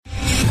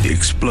The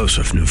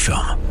explosive new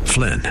film,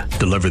 Flynn,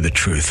 deliver the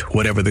truth,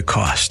 whatever the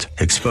cost,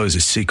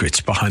 exposes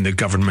secrets behind the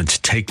government's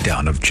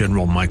takedown of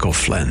General Michael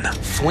Flynn.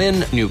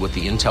 Flynn knew what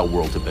the intel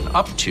world had been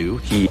up to.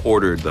 He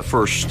ordered the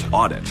first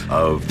audit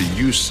of the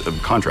use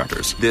of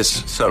contractors.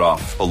 This set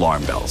off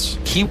alarm bells.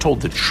 He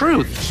told the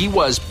truth. He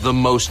was the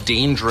most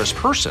dangerous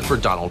person for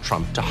Donald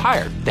Trump to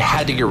hire. They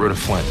had to get rid of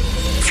Flynn.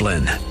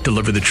 Flynn,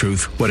 deliver the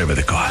truth, whatever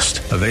the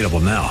cost. Available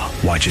now.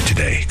 Watch it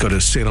today. Go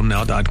to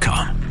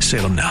salemnow.com.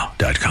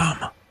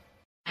 salemnow.com.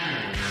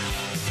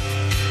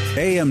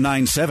 AM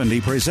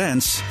 970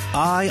 presents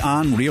Eye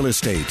on Real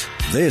Estate.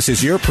 This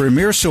is your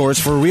premier source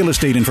for real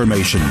estate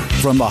information.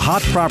 From the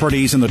hot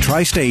properties in the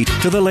tri-state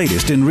to the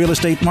latest in real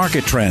estate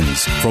market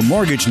trends. From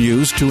mortgage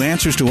news to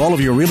answers to all of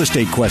your real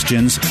estate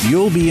questions,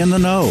 you'll be in the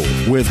know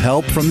with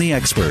help from the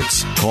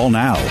experts. Call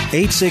now,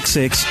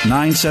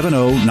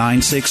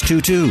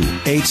 866-970-9622.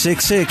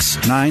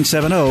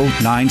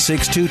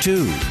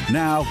 866-970-9622.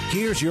 Now,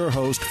 here's your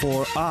host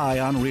for Eye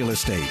on Real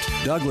Estate,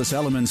 Douglas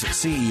Elliman's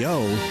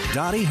CEO,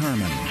 Dottie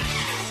Herman.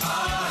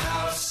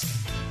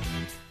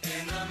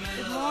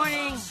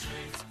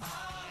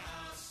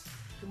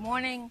 Good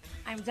morning.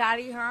 I'm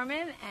Dottie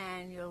Herman,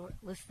 and you're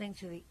listening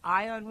to the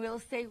Eye on Real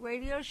Estate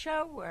radio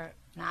show. We're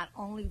not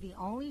only the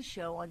only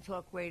show on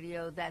talk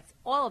radio that's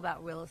all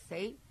about real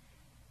estate,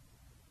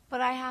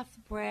 but I have to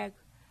brag,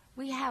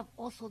 we have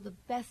also the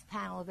best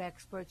panel of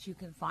experts you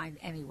can find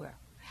anywhere.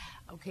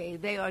 Okay,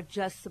 they are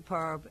just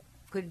superb.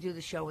 Couldn't do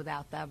the show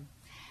without them.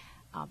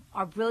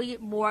 Our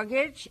brilliant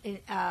mortgage,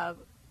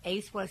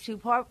 Ace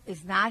Park,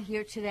 is not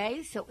here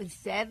today, so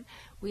instead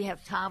we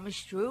have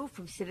Thomas Drew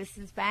from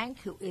Citizens Bank,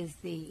 who is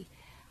the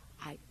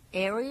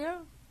area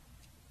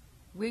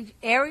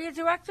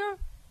director?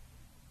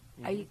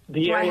 The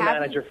area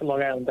manager for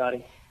Long Island,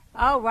 Dottie.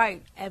 Oh,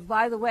 right. And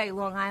by the way,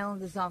 Long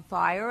Island is on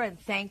fire, and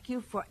thank you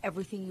for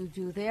everything you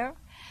do there.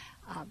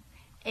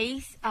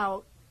 Ace,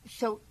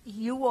 so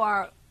you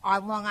are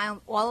on Long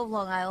Island, all of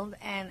Long Island,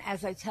 and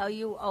as I tell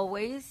you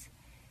always,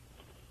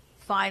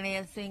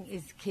 financing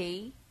is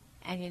key.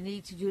 And you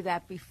need to do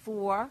that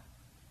before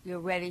you're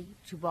ready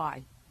to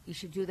buy. You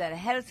should do that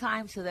ahead of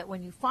time so that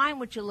when you find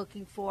what you're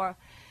looking for,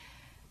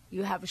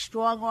 you have a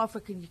strong offer.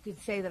 You can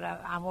say that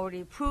I'm already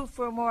approved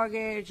for a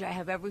mortgage, I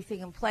have everything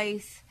in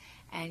place,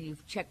 and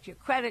you've checked your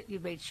credit,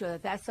 you've made sure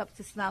that that's up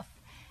to snuff,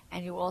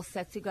 and you're all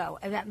set to go.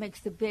 And that makes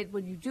the bid,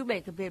 when you do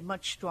make a bid,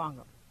 much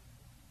stronger.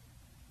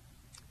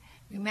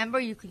 Remember,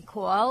 you can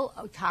call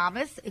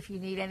Thomas if you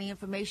need any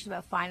information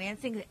about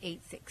financing at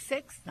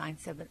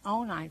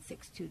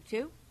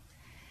 866-970-9622.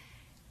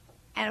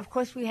 And, of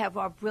course, we have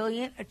our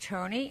brilliant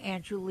attorney,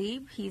 Andrew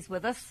Lieb. He's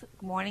with us.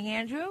 Good morning,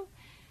 Andrew.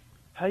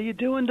 How you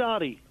doing,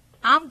 Dottie?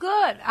 I'm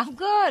good. I'm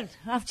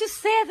just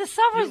sad the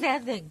summer's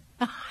ending.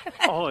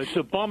 Oh, it's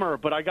a bummer,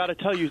 but I got to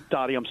tell you,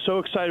 Dottie, I'm so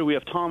excited we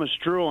have Thomas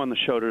Drew on the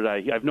show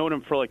today. I've known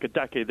him for like a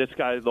decade. This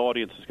guy, the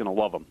audience is going to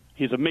love him.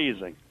 He's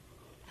amazing.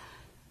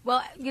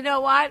 Well, you know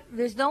what?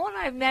 There's no one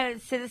I've met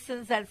at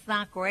Citizens that's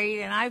not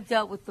great, and I've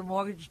dealt with the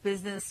mortgage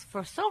business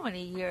for so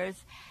many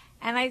years.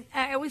 And I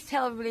always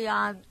tell everybody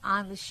on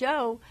the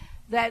show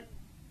that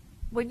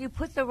when you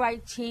put the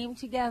right team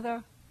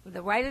together, with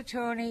the right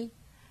attorney,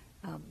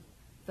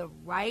 the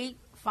right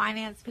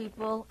finance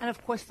people, and,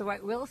 of course, the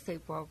right real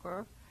estate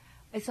broker,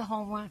 it's a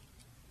home run.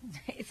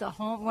 It's a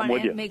home run,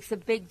 and it makes a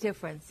big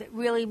difference. It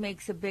really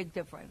makes a big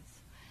difference.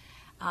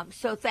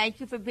 So thank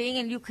you for being,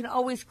 and you can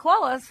always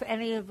call us for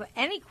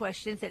any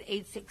questions at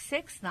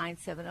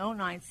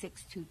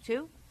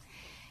 866-970-9622.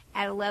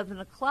 At 11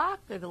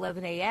 o'clock, at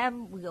 11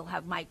 a.m., we'll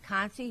have Mike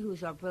Conti,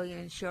 who's our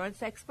brilliant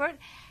insurance expert.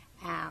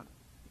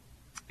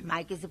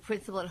 Mike is the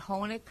principal at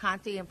Honig,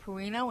 Conti, and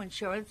Perino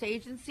Insurance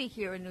Agency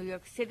here in New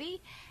York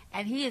City,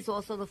 and he is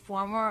also the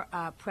former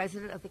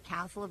president of the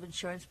Council of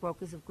Insurance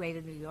Brokers of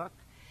Greater New York.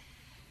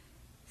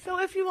 So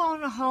if you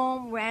own a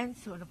home,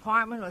 rent, or an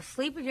apartment, or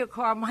sleep in your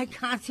car, Mike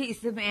Conti is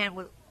the man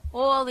with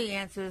all the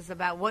answers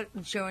about what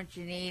insurance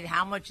you need,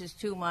 how much is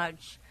too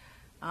much.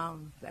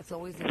 That's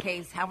always the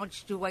case. How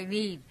much do I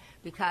need?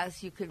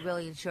 Because you could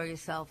really insure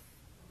yourself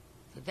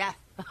to death.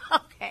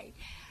 Okay.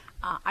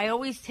 I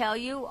always tell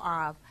you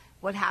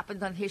what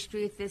happened on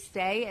History at this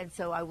day, and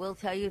so I will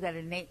tell you that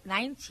in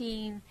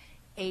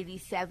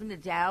 1987, the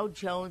Dow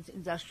Jones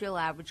Industrial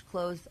Average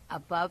closed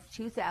above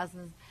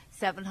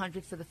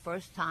 2,700 for the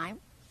first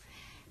time.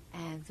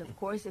 And, of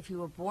course, if you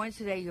were born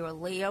today, you're a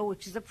Leo,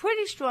 which is a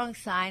pretty strong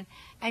sign,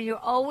 and you're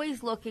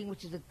always looking,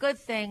 which is a good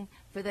thing,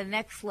 for the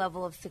next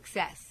level of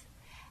success.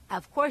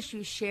 Of course,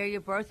 you share your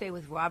birthday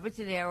with Robert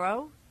De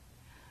Niro,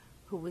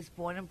 who was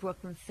born in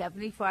Brooklyn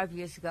 75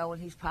 years ago,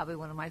 and he's probably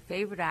one of my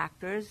favorite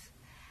actors.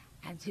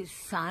 And his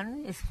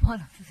son is one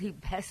of the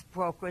best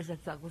brokers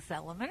at Douglas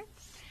Elliman.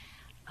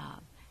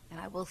 And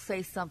I will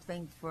say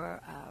something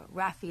for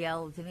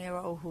Raphael De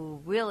Niro,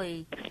 who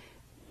really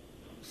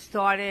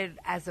started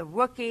as a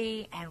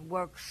rookie and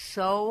worked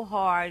so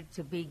hard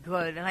to be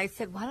good. And I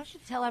said, why don't you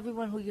tell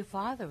everyone who your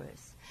father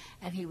is?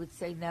 And he would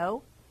say,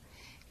 no.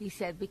 He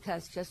said,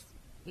 because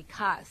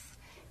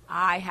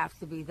I have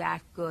to be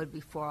that good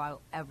before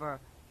I'll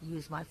ever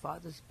use my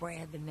father's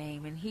brand and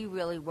name. And he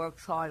really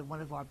works hard,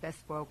 one of our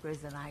best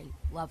brokers, and I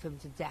love him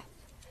to death.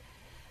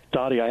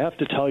 Dottie, I have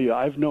to tell you,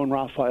 I've known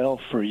Raphael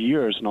for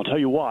years, and I'll tell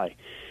you why.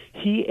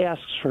 He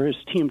asks for his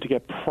team to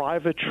get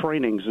private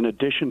trainings in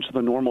addition to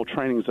the normal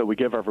trainings that we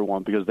give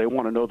everyone because they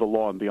want to know the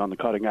law and be on the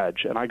cutting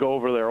edge. And I go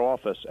over their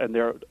office, and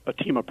they're a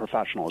team of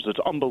professionals. It's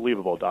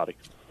unbelievable, Dottie.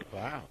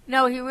 Wow.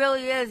 No, he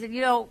really is. And,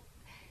 you know,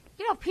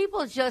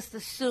 people just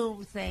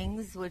assume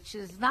things, which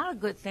is not a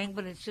good thing,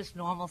 but it's just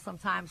normal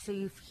sometimes. So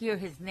you hear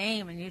his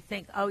name, and you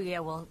think, oh, yeah,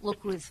 well, look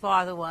who his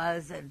father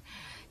was. And,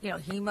 you know,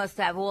 he must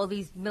have all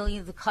these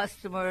millions of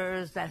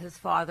customers that his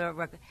father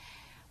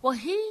Well,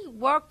 he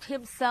worked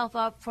himself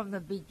up from the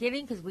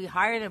beginning because we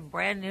hired him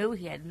brand new.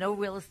 He had no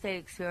real estate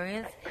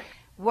experience,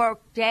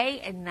 worked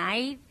day and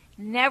night,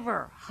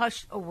 never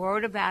hushed a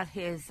word about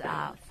his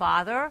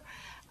father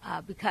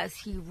because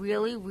he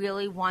really,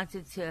 really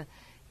wanted to,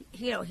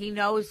 you know, he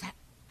knows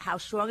how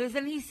strong he is.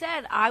 And he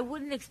said, I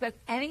wouldn't expect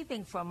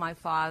anything from my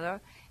father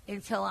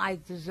until I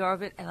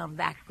deserve it and I'm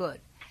that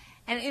good.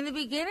 And in the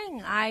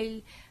beginning,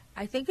 I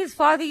think his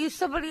father used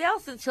somebody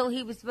else until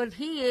he was, but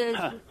he is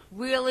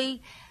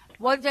really...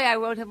 One day I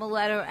wrote him a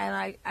letter,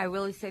 and I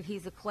really said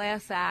he's a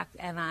class act,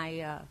 and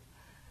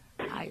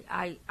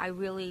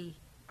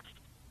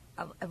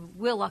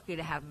we're lucky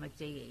to have him at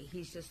DE.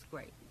 He's just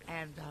great,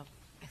 and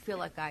I feel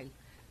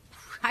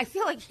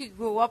like he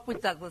grew up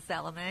with Douglas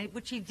Elliman,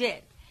 which he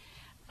did.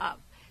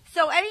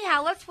 So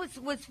anyhow, what's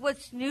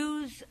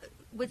news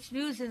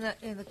in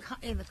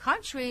the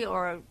country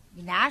or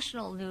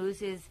national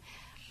news is.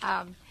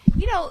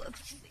 You know,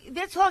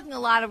 they're talking a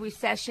lot of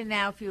recession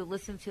now. If you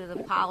listen to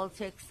the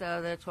politics,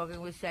 they're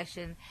talking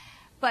recession.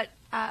 But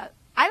I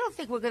don't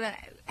think we're going to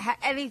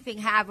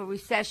have a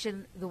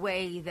recession the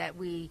way that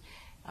we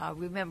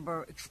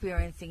remember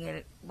experiencing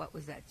it. What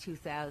was that,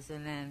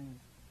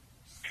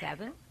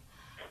 2007?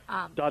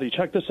 Dottie,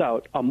 check this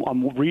out.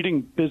 I'm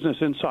reading Business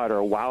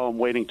Insider while I'm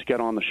waiting to get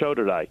on the show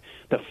today.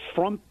 The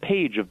front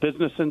page of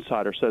Business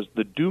Insider says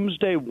the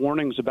doomsday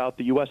warnings about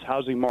the U.S.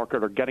 housing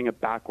market are getting it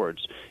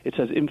backwards. It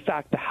says, in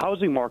fact, the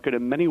housing market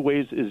in many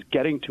ways is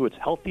getting to its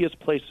healthiest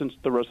place since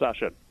the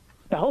recession.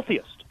 The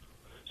healthiest.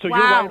 So wow.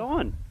 You're right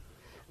on.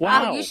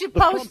 Wow. You should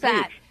post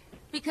that.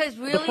 Because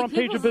really, the front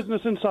page of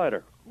Business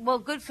Insider. Well,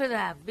 good for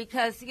them.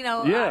 Because, you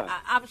know, yeah.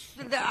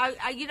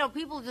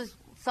 People just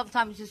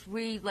sometimes just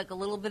read like a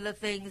little bit of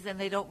things and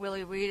they don't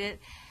really read it.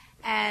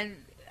 And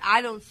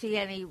I don't see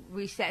any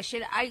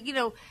recession.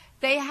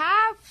 They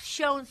have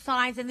shown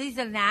signs, and these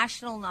are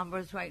national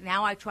numbers right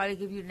now. I try to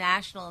give you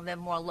national and then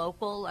more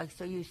local, like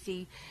so you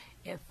see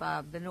if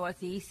the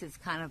Northeast is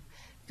kind of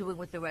doing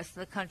what the rest of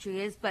the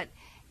country is. But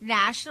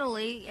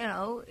nationally,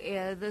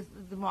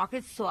 the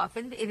market's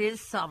softened. It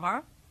is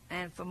summer,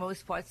 and for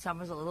most parts,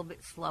 summer's a little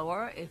bit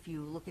slower if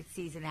you look at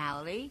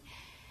seasonality.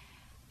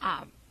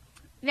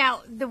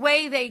 Now, the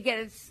way they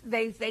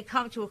they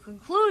come to a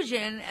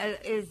conclusion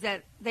is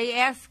that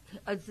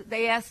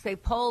they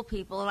poll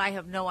people, and I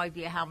have no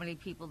idea how many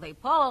people they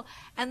poll,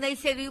 and they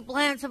say, do you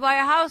plan to buy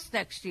a house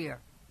next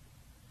year?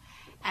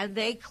 And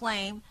they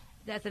claim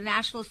that the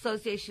National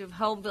Association of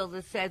Home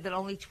Builders said that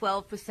only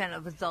 12%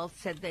 of adults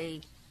said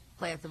they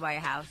plan to buy a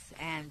house,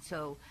 and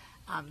so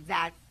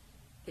that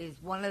is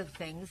one of the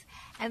things.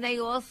 And they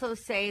also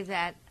say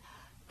that,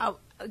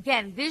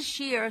 again, this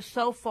year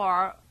so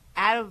far,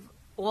 out of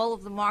all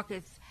of the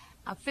markets,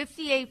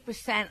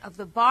 58% of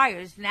the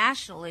buyers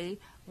nationally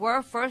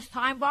were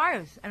first-time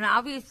buyers. And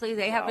obviously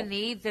they have a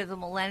need. They're the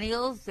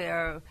millennials.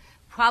 They're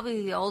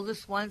probably the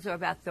oldest ones. They're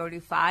about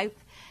 35.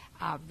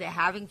 They're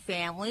having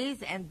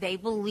families, and they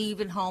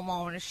believe in home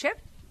ownership.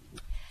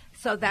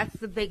 So that's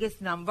the biggest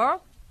number.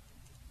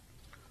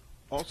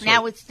 Also,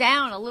 now it's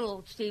down a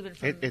little, Stephen.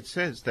 It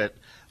says that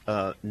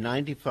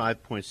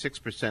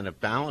 95.6% of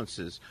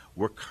balances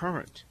were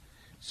current.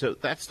 So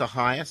that's the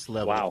highest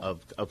level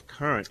of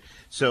current.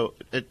 So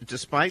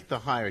despite the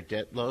higher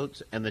debt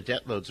loads, and the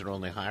debt loads are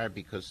only higher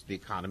because the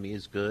economy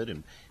is good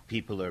and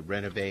people are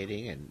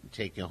renovating and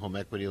taking home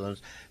equity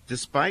loans,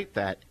 despite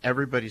that,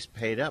 everybody's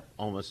paid up.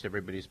 Almost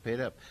everybody's paid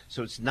up.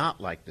 So it's not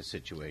like the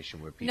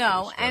situation where people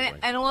are struggling.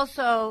 And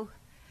also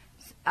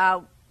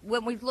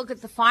when we look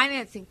at the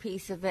financing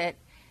piece of it,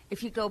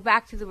 if you go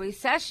back to the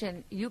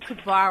recession, you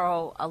could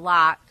borrow a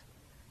lot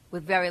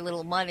with very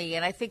little money,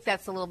 and I think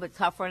that's a little bit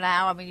tougher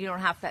now. I mean, you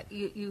don't have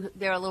to.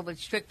 They're a little bit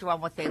stricter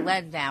on what they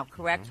lend now.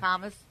 Correct,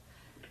 Thomas?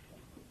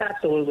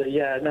 Absolutely,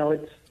 yeah. No,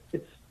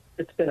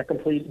 it's been a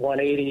complete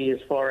 180 as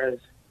far as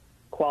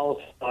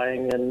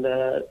qualifying, and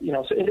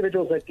so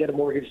individuals that get a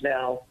mortgage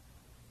now,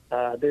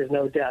 there's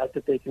no doubt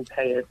that they can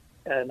pay it,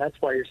 and that's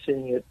why you're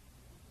seeing it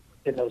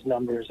in those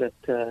numbers that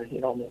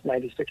almost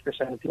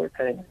 96% of people are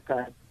paying at the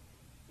time.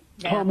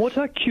 Yeah. Tom, what's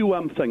that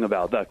QM thing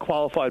about, that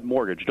qualified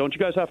mortgage? Don't you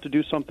guys have to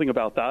do something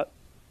about that?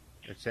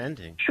 It's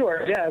ending.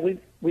 Sure, yeah. We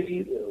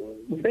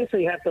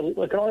basically have to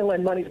can only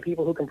lend money to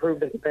people who can prove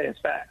they can pay us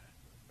back.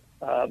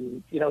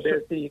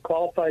 There's the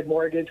qualified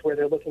mortgage where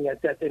they're looking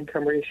at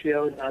debt-to-income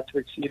ratio not to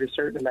exceed a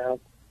certain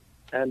amount.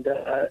 And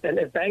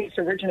if banks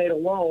originate a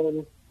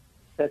loan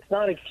that's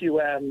not a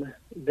QM,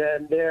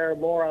 then they're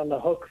more on the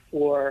hook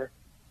for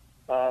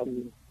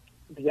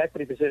the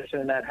equity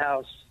position in that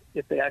house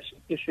if they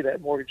actually issue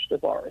that mortgage to the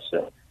borrower.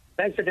 So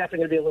banks are definitely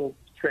going to be a little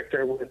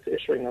stricter with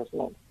issuing those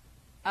loans.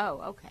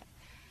 Oh, okay.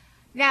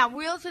 Now,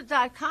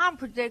 Realtor.com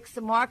predicts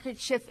the market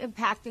shift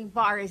impacting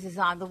buyers is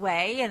on the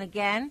way. And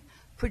again,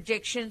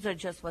 predictions are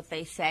just what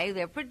they say.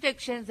 They're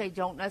predictions. They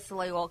don't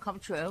necessarily all come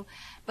true.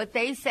 But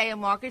they say a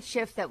market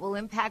shift that will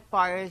impact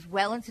buyers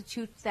well into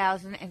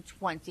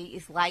 2020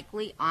 is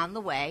likely on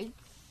the way.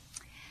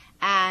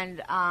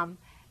 And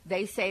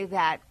they say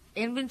that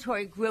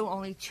inventory grew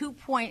only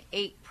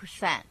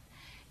 2.8%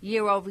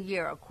 year over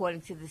year,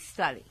 according to this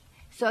study.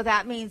 So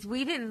that means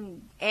we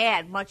didn't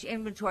add much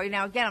inventory.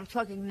 Now, again, I'm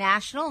talking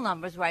national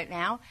numbers right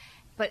now,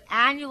 but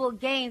annual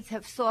gains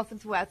have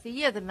softened throughout the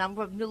year. The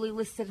number of newly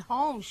listed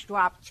homes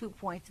dropped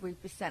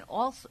 2.3%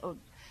 also.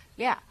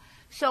 Yeah.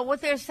 So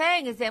what they're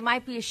saying is there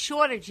might be a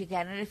shortage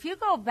again. And if you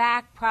go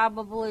back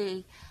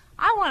probably,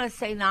 I want to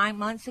say 9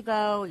 months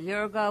ago, a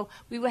year ago,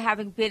 we were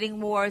having bidding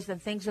wars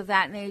and things of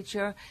that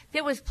nature.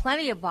 There was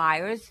plenty of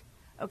buyers,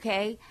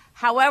 okay?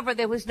 However,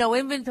 there was no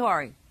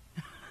inventory.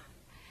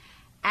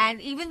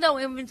 And even though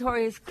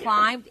inventory has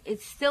climbed,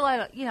 it's still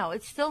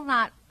it's still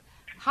not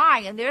high.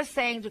 And they're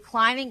saying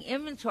declining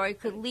inventory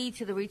could lead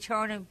to the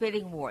return of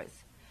bidding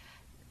wars.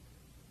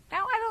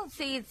 Now, I don't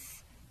see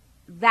it's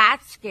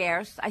that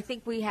scarce. I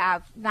think we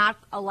have not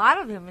a lot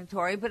of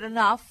inventory, but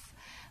enough.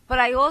 But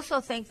I also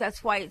think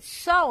that's why it's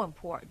so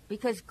important,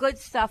 because good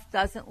stuff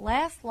doesn't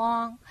last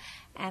long.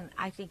 And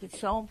I think it's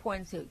so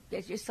important to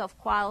get yourself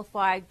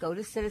qualified, go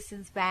to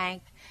Citizens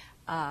Bank,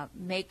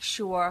 make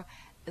sure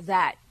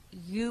that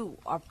you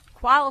are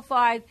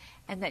qualified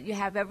and that you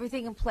have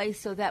everything in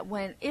place so that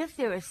if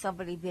there is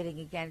somebody bidding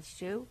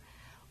against you,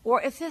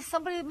 or if there's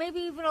somebody maybe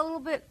even a little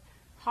bit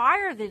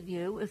higher than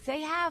you, if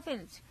they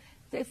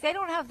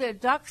don't have their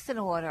ducks in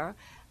order,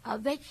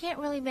 they can't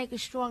really make a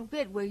strong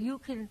bid where you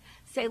can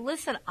say,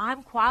 listen,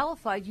 I'm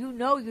qualified. You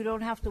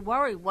don't have to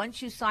worry.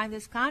 Once you sign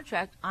this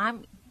contract,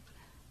 I'm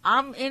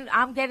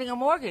getting a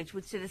mortgage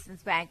with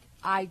Citizens Bank.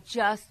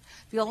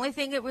 The only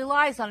thing it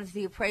relies on is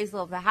the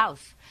appraisal of the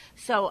house.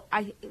 So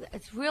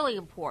it's really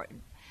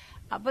important.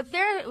 But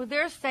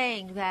they're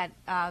saying that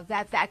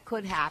that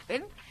could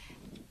happen.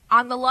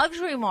 On the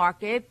luxury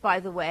market, by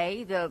the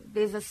way, there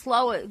is a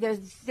slow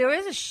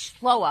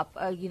up,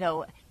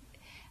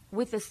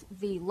 with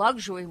the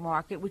luxury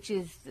market, which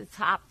is the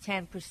top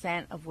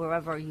 10% of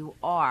wherever you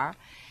are.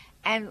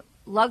 And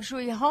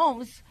luxury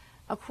homes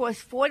across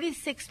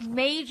 46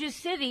 major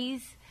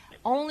cities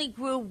only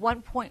grew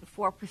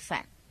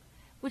 1.4%,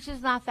 which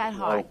is not that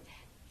high. Wow.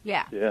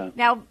 Yeah.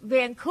 Now,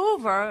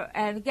 Vancouver,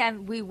 and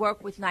again, we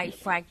work with Knight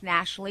Frank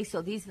nationally,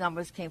 so these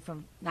numbers came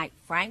from Knight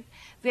Frank.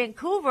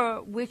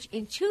 Vancouver, which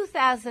in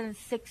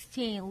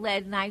 2016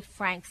 led Knight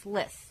Frank's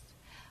list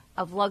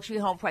of luxury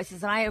home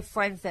prices, and I have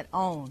friends that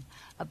own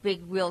a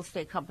big real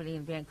estate company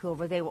in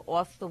Vancouver. They were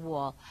off the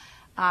wall.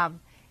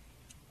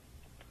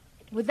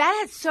 Well, that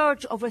had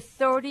surged over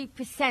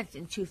 30%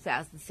 in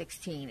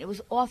 2016. It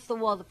was off the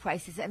wall, the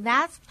prices, and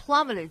that's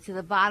plummeted to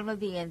the bottom of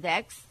the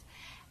index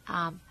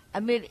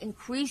amid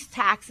increased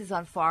taxes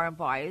on foreign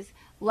buyers.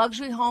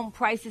 Luxury home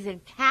prices in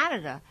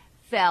Canada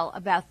fell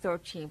about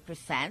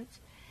 13%.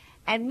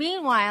 And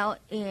meanwhile,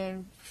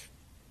 in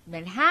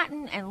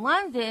Manhattan and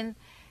London,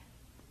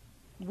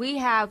 we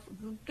have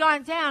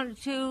gone down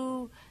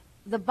to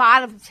the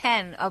bottom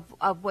 10 of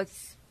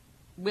what's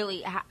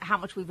really how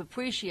much we've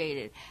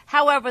appreciated.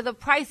 However, the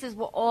prices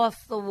were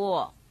off the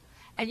wall.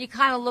 And you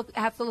kind of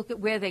have to look at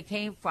where they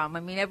came from. I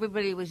mean,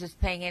 everybody was just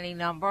paying any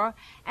number.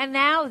 And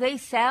now they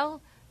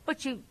sell, but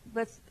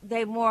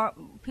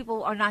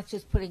people are not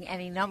just putting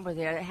any number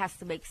there. It has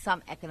to make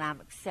some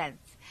economic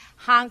sense.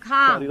 Hong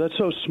Kong. Dottie, that's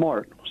so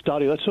smart.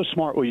 Dottie, that's so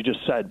smart what you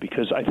just said,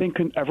 because I think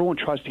everyone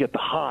tries to get the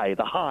high.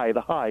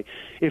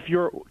 If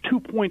you're 2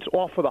 points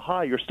off of the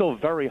high, you're still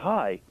very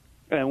high.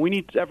 And we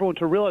need everyone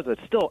to realize that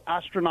it's still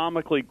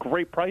astronomically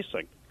great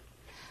pricing.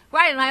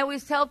 Right, and I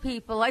always tell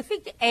people, I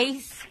think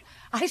Ace,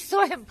 I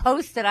saw him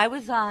posted. I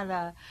was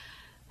on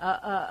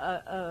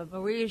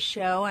Maria's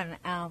show, and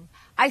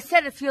I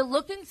said, if you're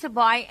looking to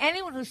buy,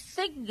 anyone who's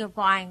thinking of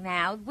buying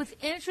now, with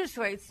interest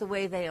rates the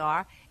way they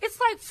are, it's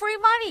like free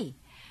money.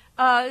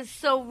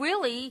 So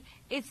really,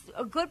 it's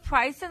a good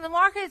price, and the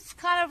market's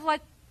kind of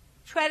like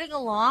treading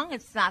along.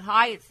 It's not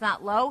high, it's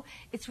not low.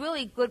 It's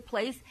really a good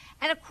place.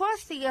 And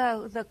across the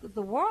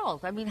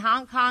world, I mean,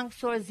 Hong Kong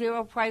saw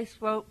zero price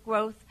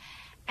growth.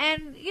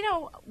 And,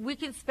 we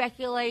can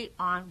speculate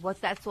on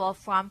what that's all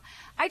from.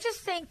 I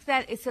just think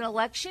that it's an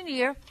election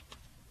year.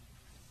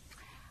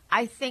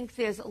 I think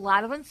there's a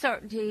lot of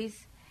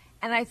uncertainties.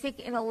 And I think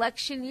in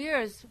election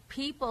years,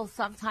 people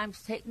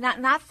sometimes take,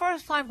 not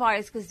first-time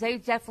buyers, because they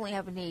definitely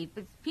have a need,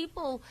 but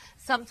people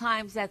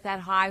sometimes at that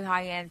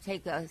high end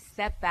take a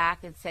step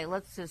back and say,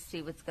 let's just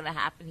see what's going to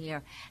happen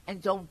here,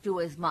 and don't do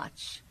as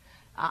much.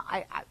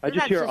 I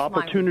just hear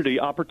opportunity,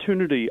 and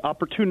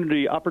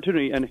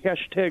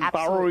hashtag Absolutely.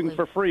 borrowing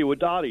for free with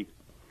Dottie.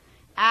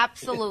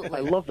 Absolutely.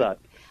 I love that.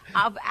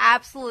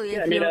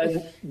 Absolutely.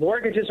 Yeah,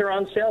 mortgages are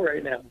on sale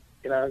right now.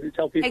 You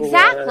tell people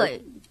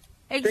exactly.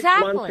 6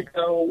 months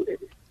ago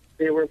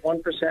they were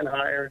 1%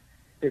 higher.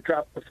 They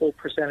dropped a full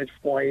percentage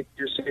point.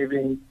 You're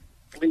saving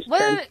at least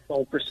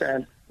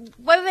 10-12%.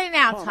 What are they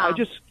now, Tom?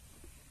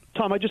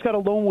 Tom, I just got a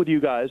loan with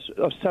you guys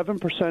of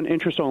 7%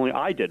 interest only.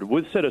 I did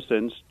with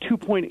Citizens,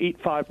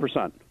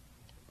 2.85%.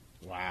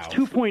 Wow,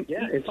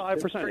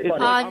 2.85%. It's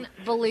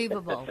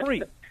unbelievable.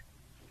 Free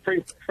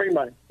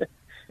money.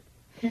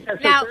 Yeah, so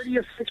now, 30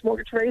 of fixed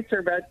mortgage rates are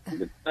about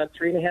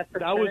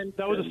 3.5%.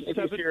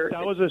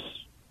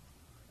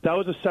 That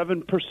was a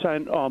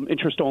 7%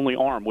 interest only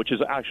ARM, which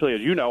is actually,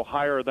 as you know,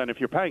 higher than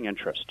if you're paying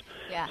interest.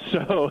 Yeah.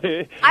 So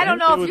I don't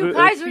know if you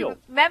guys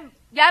remember.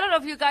 Yeah, I don't know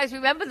if you guys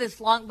remember this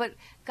long, but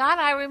God,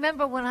 I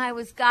remember when I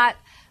got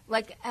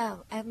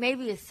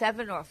maybe a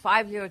 7 or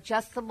 5 year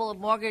adjustable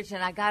mortgage,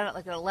 and I got it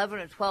like at 11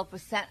 or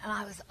 12%, and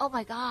I was, oh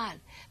my God,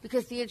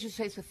 because the interest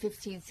rates were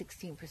 15,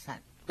 16%.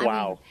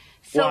 Wow.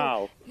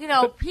 Wow.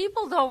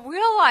 People don't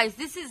realize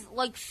this is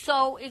like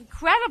so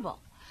incredible.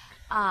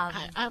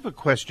 I have a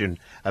question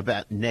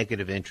about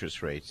negative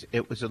interest rates.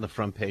 It was on the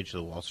front page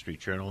of the Wall Street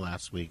Journal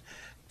last week.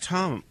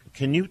 Tom,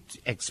 can you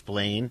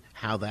explain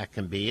how that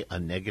can be a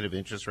negative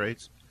interest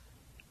rates?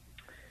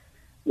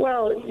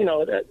 Well,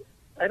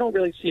 I don't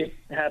really see it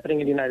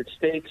happening in the United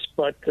States,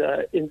 but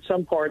in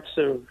some parts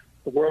of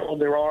the world,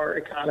 there are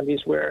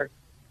economies where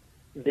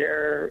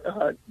their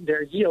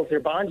yields, their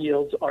bond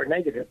yields, are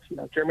negative.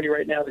 Germany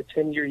right now, the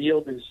 10-year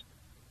yield is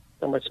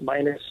almost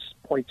minus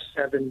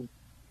 0.7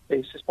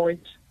 basis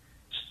points.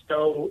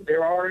 So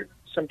there are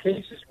some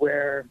cases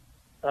where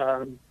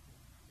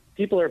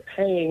people are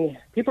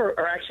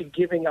actually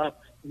giving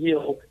up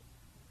yield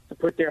to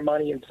put their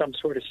money in some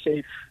sort of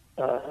safe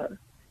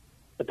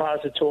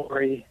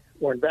depository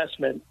or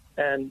investment.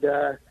 And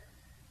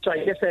so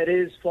I guess that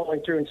is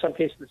flowing through in some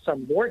cases with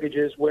some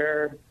mortgages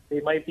where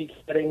they might be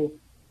getting,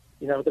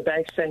 the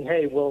bank saying,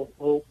 hey,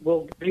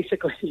 we'll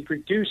basically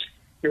reduce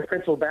your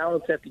principal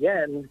balance at the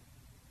end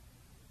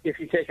if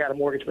you take out a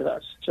mortgage with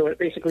us. So it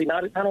basically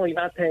not only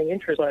not paying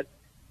interest, but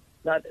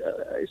not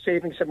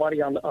saving some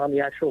money on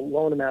the actual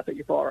loan amount that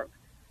you borrow.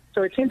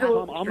 So it seems a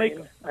little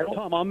extreme.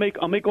 Tom, I'll make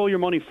all your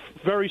money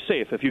very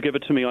safe if you give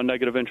it to me on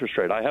negative interest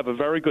rate. I have a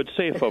very good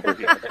safe over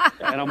here,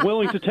 and I'm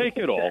willing to take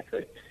it all.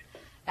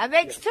 That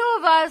makes two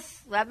of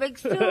us.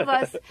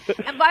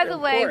 And by the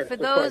way, for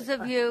those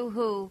of you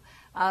who,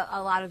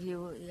 a lot of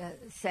you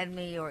send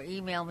me or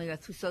email me or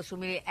through social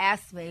media,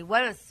 ask me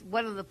what are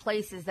the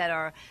places that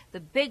are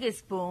the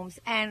biggest booms.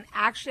 And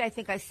actually, I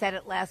think I said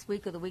it last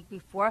week or the week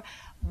before.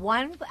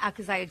 One,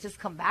 because I had just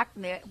come back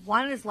from there.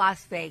 One is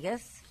Las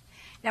Vegas.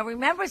 Now,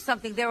 remember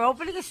something. They're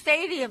opening a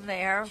stadium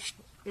there.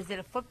 Is it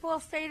a football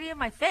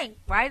stadium? I think,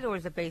 right? Or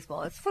is it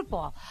baseball? It's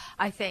football,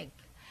 I think.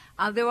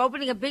 They're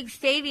opening a big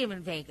stadium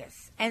in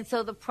Vegas. And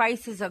so the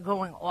prices are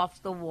going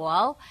off the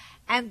wall.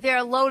 And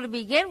they're low to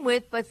begin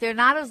with, but they're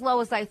not as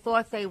low as I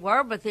thought they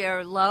were, but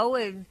they're low.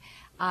 And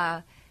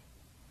that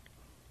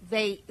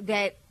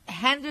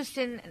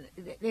Henderson,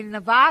 in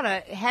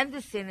Nevada,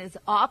 Henderson is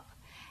up.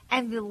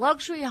 And the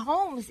luxury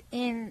homes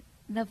in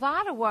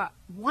Nevada were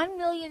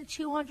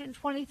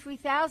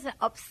 $1,223,000,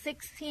 up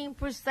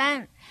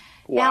 16%.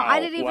 Wow, now I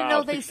didn't even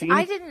know they. 16?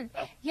 I didn't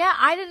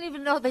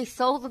even know they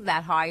sold them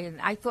that high,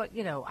 and I thought,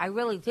 I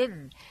really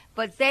didn't.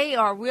 But they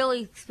are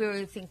really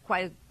experiencing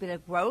quite a bit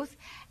of growth,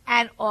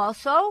 and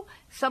also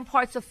some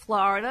parts of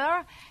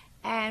Florida,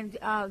 and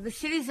the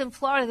cities in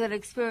Florida that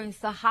experience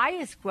the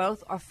highest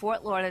growth are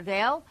Fort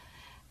Lauderdale.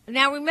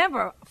 Now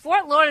remember,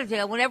 Fort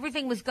Lauderdale, when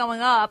everything was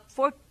going up,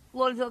 Fort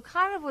Lauderdale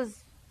kind of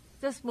was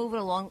just moving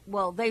along.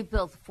 Well, they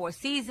built 4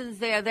 Seasons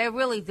there. They're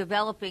really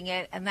developing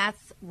it, and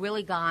that's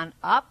really gone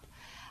up.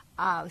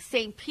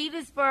 St.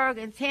 Petersburg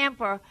and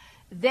Tampa,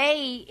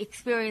 they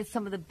experienced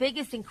some of the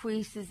biggest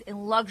increases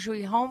in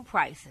luxury home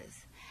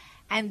prices.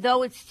 And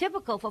though it's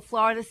typical for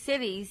Florida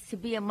cities to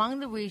be among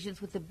the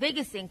regions with the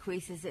biggest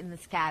increases in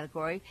this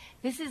category,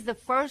 this is the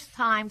first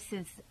time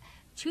since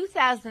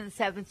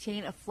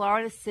 2017 a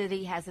Florida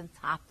city hasn't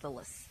topped the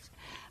list.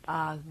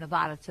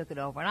 Nevada took it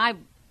over.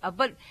 And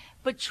but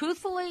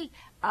truthfully,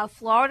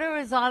 Florida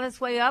is on its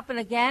way up. And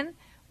again,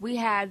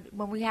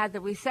 when we had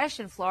the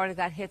recession, Florida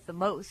got hit the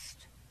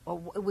most. Or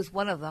it was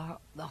one of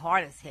the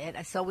hardest hit.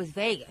 So was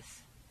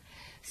Vegas.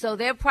 So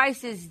their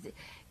prices,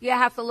 you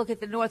have to look at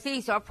the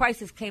Northeast. Our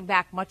prices came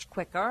back much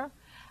quicker.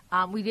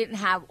 We didn't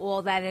have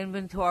all that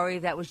inventory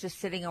that was just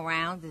sitting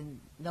around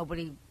and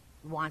nobody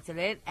wanted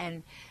it.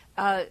 And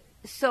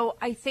so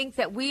I think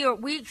that we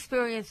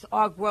experienced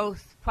our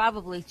growth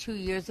probably 2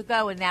 years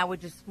ago, and now we're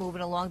just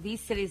moving along. These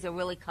cities are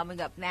really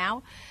coming up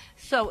now.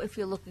 So if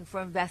you're looking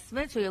for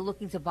investments or you're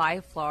looking to buy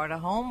a Florida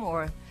home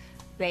or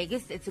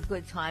Vegas, it's a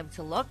good time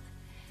to look.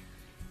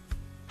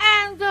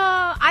 And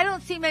I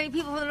don't see many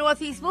people from the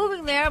Northeast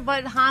moving there,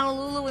 but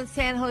Honolulu and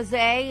San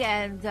Jose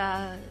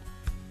and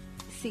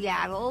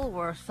Seattle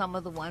were some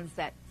of the ones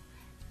that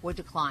were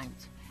declined.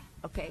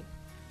 Okay,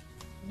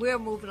 we're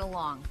moving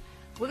along.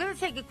 We're going to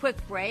take a quick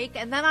break,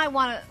 and then I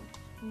want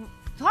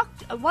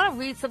to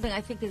read something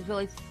I think is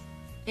really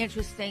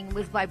interesting. It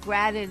was by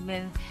Brad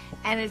Inman,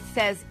 and it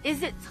says,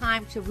 is it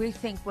time to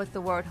rethink what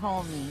the word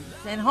home means?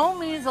 And home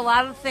means a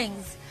lot of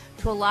things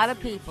to a lot of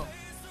people,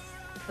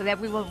 but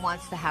everyone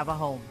wants to have a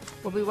home.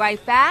 We'll be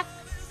right back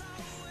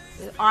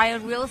with Eye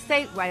on Real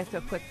Estate right after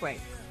a quick break.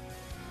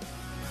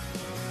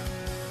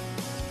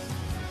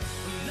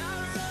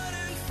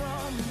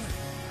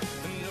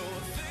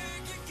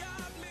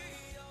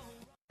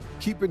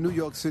 Keeping New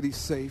York City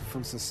safe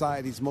from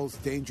society's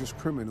most dangerous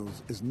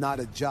criminals is not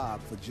a job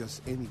for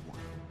just anyone.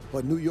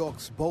 But New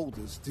York's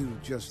boulders do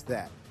just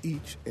that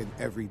each and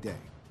every day.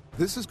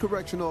 This is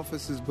Correction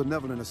Officers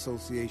Benevolent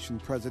Association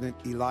President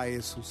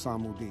Elias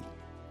Husamuddin.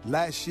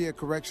 Last year,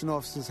 correction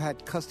officers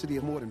had custody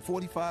of more than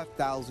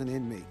 45,000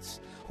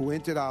 inmates who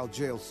entered our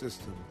jail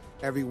system.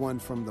 Everyone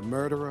from the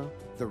murderer,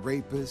 the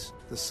rapist,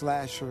 the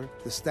slasher,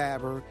 the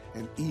stabber,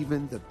 and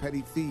even the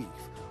petty thief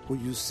who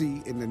you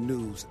see in the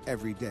news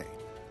every day.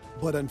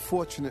 But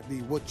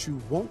unfortunately, what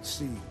you won't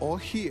see or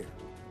hear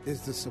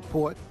is the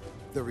support,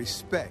 the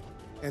respect,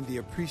 and the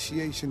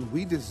appreciation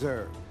we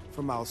deserve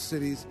from our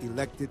city's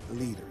elected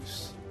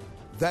leaders.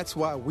 That's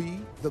why we,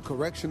 the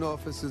Correction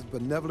Officers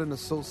Benevolent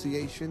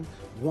Association,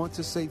 want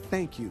to say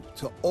thank you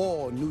to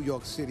all New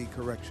York City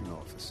correction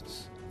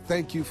officers.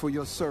 Thank you for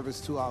your service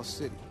to our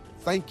city.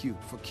 Thank you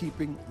for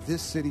keeping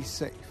this city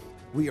safe.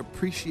 We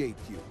appreciate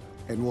you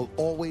and will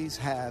always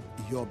have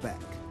your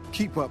back.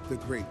 Keep up the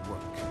great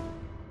work.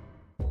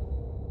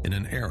 In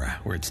an era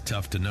where it's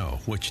tough to know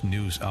which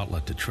news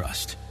outlet to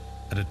trust,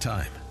 at a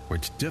time where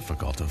it's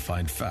difficult to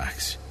find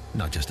facts,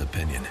 not just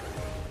opinion,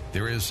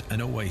 there is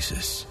an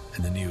oasis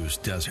in the news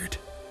desert.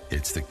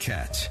 It's the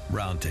Katz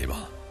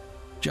Roundtable.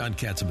 John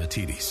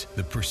Catsimatidis,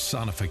 the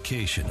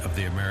personification of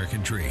the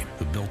American dream,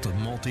 who built a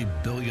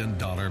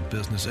multi-billion-dollar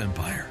business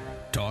empire,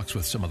 talks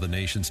with some of the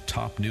nation's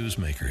top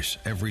newsmakers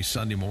every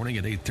Sunday morning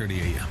at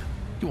 8:30 a.m.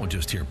 You won't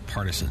just hear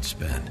partisan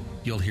spin.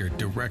 You'll hear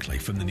directly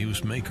from the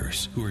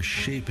newsmakers who are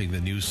shaping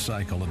the news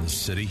cycle in the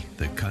city,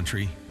 the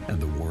country, and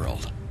the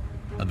world.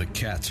 On the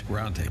Katz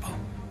Roundtable,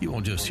 you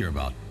won't just hear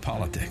about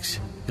politics.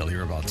 You'll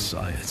hear about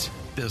science,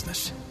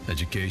 business,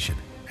 education,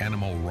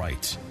 animal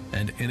rights,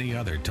 and any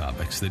other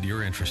topics that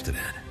you're interested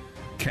in.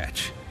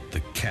 Catch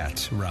the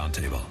Katz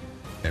Roundtable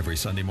every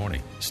Sunday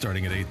morning,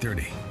 starting at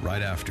 8:30,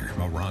 right after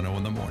Morano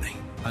in the Morning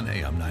on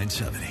AM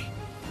 970.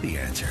 The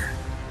Answer.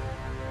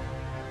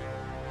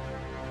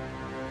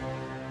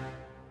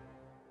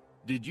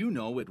 Did you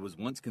know it was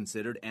once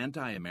considered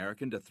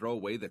anti-American to throw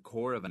away the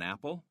core of an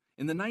apple?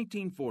 In the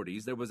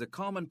 1940s, there was a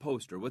common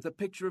poster with a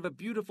picture of a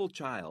beautiful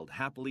child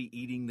happily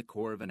eating the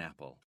core of an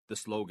apple. The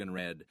slogan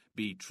read,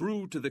 "Be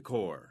true to the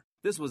core."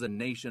 This was a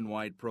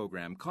nationwide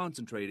program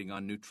concentrating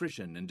on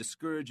nutrition and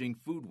discouraging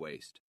food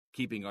waste.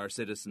 Keeping our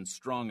citizens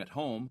strong at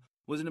home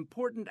was an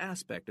important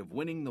aspect of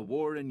winning the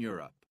war in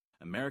Europe.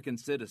 American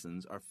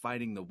citizens are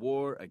fighting the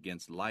war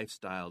against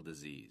lifestyle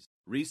disease.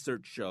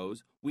 Research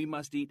shows we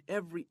must eat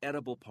every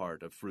edible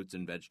part of fruits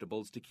and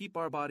vegetables to keep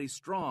our bodies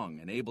strong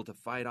and able to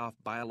fight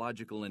off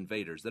biological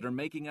invaders that are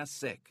making us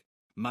sick.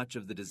 Much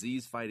of the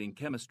disease-fighting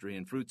chemistry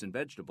in fruits and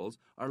vegetables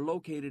are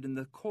located in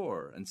the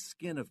core and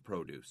skin of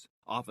produce.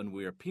 Often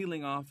we are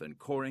peeling off and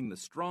coring the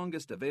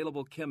strongest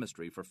available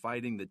chemistry for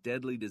fighting the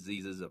deadly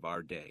diseases of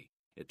our day.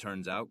 It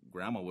turns out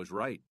Grandma was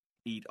right.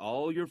 Eat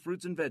all your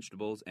fruits and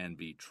vegetables and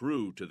be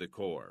true to the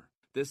core.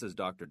 This is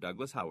Dr.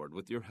 Douglas Howard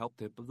with your Health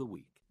Tip of the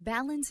Week.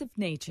 Balance of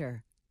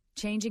Nature,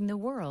 changing the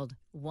world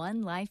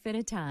one life at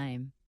a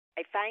time.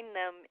 I find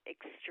them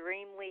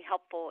extremely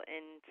helpful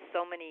in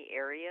so many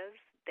areas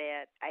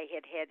that I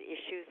had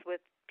issues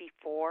with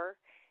before.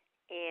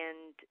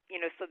 And,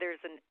 so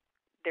there's a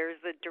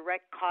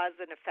direct cause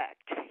and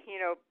effect,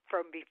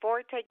 from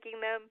before taking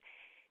them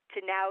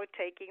to now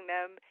taking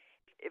them.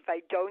 If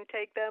I don't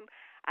take them,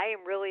 I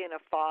am really in a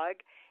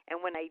fog,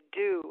 and when I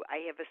do, I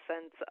have a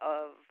sense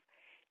of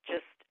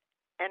just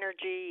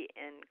energy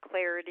and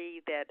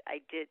clarity that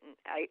I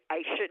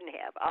shouldn't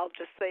have. I'll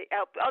just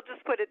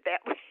put it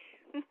that way.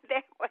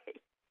 that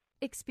way.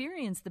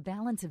 Experience the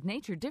Balance of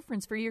Nature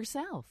difference for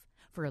yourself.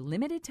 For a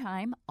limited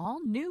time,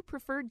 all new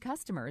preferred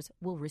customers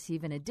will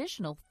receive an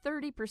additional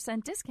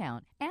 30%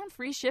 discount and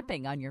free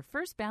shipping on your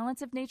first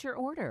Balance of Nature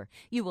order.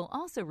 You will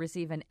also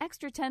receive an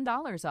extra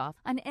 $10 off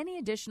on any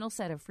additional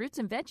set of fruits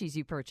and veggies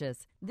you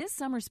purchase. This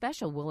summer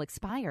special will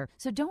expire,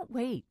 so don't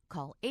wait.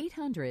 Call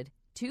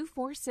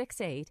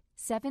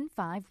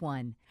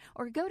 800-2468-751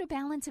 or go to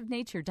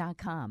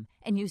balanceofnature.com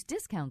and use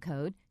discount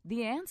code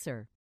The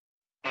Answer.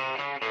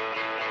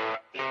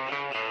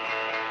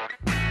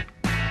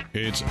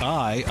 It's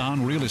Eye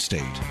on Real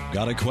Estate.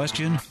 Got a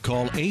question?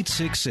 Call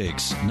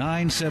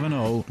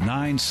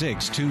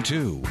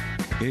 866-970-9622.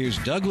 Here's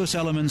Douglas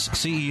Elliman's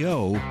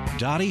CEO,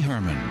 Dottie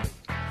Herman.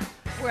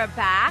 We're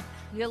back.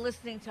 You're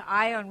listening to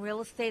Eye on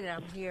Real Estate, and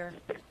I'm here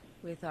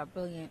with our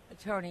brilliant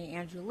attorney,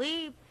 Andrew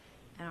Lieb,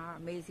 and our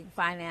amazing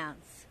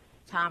finance,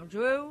 Tom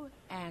Drew,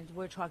 and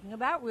we're talking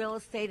about real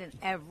estate and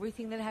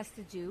everything that has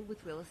to do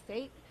with real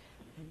estate.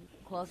 And you can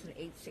call us at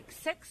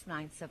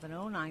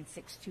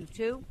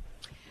 866-970-9622.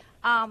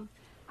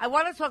 I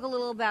want to talk a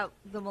little about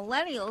the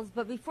millennials,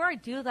 but before I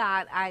do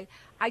that,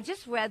 I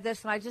just read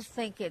this, and I just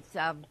think it's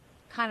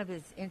kind of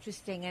is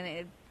interesting, and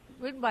it's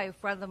written by a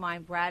friend of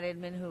mine, Brad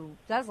Inman, who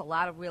does a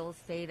lot of real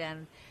estate,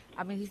 and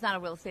I mean, he's not a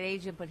real estate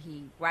agent, but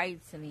he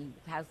writes, and he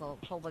has a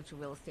whole bunch of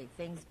real estate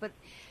things, but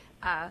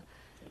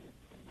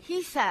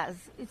he says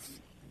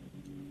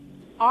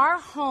our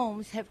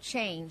homes have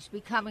changed,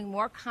 becoming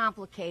more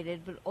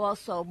complicated, but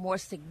also more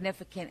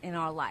significant in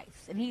our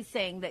lives. And he's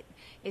saying that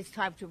it's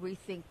time to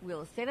rethink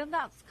real estate, and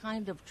that's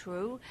kind of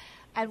true.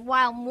 And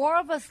while more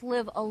of us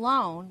live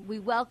alone, we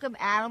welcome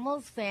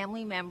animals,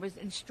 family members,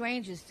 and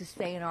strangers to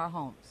stay in our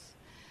homes.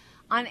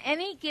 On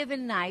any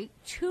given night,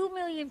 2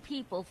 million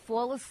people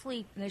fall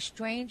asleep in a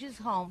stranger's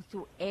home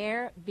through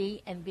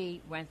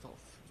Airbnb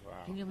rentals. Wow.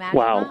 Can you imagine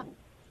that?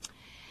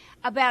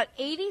 About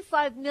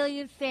 85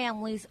 million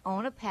families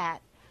own a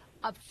pet,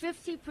 up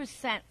 50%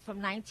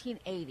 from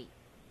 1980.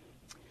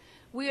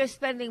 We are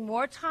spending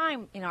more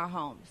time in our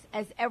homes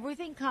as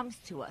everything comes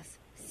to us.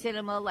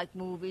 Cinema, like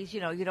movies, you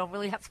don't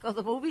really have to go to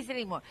the movies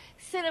anymore.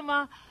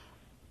 Cinema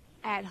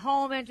at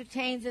home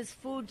entertains us,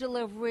 food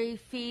delivery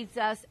feeds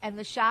us, and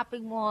the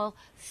shopping mall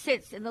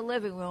sits in the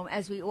living room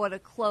as we order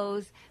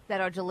clothes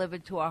that are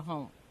delivered to our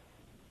home.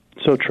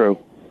 So true.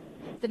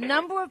 The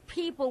number of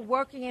people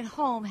working at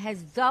home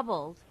has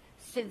doubled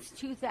since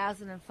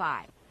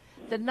 2005.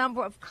 The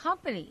number of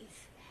companies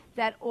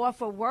that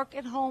offer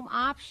work-at-home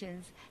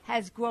options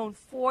has grown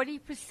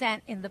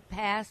 40% in the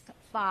past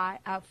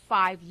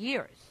 5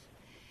 years.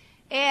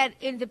 Add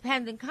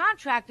independent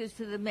contractors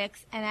to the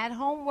mix, and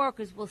at-home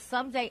workers will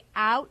someday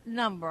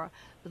outnumber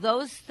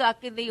those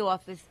stuck in the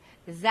office,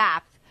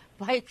 zapped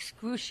by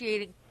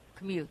excruciating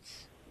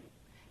commutes.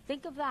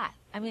 Think of that.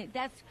 I mean,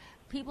 that's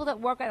people that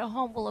work at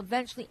home will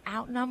eventually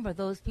outnumber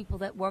those people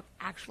that work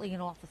actually in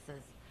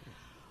offices.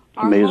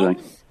 Our Amazing.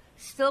 Homes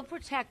still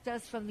protect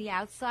us from the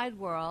outside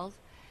world,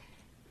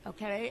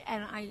 okay?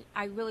 And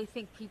I really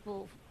think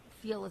people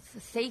feel it's a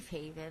safe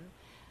haven.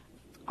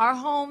 Our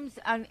homes,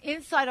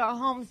 inside our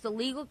homes, the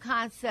legal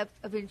concept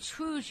of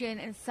intrusion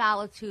and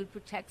solitude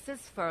protects us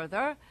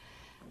further.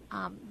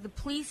 The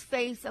police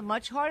face a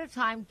much harder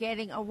time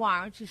getting a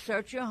warrant to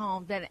search your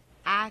home than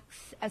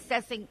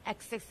accessing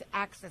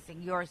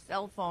your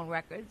cell phone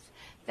records,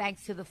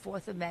 thanks to the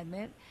Fourth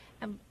Amendment.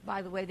 And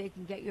by the way, they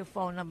can get your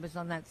phone numbers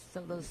on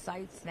those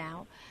sites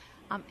now.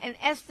 An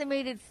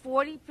estimated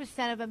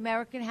 40% of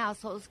American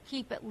households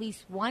keep at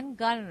least one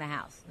gun in the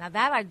house. Now,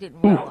 that I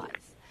didn't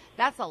realize.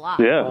 That's a lot.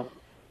 Yeah.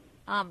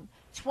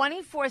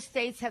 24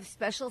 states have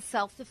special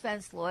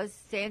self-defense laws,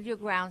 stand your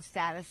ground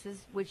statuses,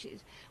 which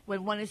is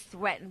when one is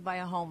threatened by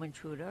a home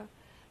intruder.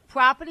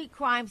 Property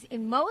crimes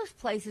in most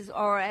places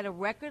are at a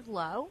record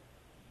low.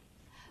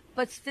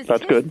 But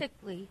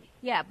statistically,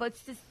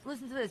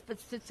 listen to this.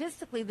 But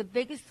statistically, the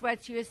biggest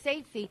threat to your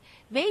safety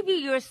may be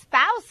your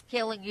spouse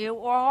killing you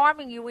or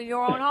harming you in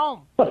your own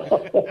home.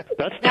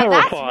 That's now, terrifying.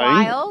 That's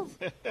wild.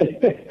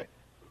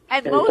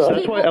 And most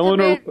that's people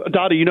why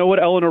Dottie, you know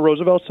what Eleanor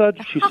Roosevelt said?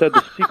 She said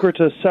the secret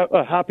to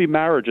a happy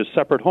marriage is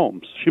separate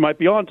homes. She might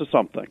be onto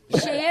something.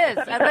 She is.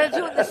 I'm going to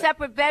do the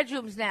separate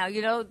bedrooms now.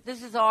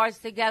 This is ours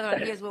together,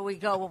 and here's where we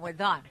go when we're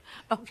done.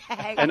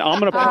 Okay. And I'm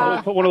going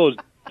to put one of those.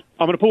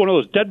 I'm going to put one of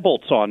those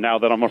deadbolts on now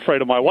that I'm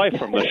afraid of my wife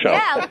from the show.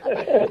 Yeah.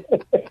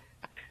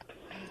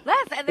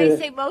 And they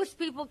say most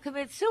people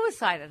commit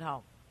suicide at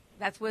home.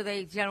 That's where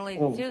they generally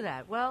do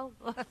that. Well,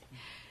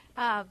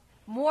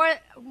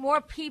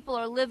 more people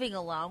are living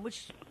alone,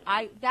 which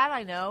I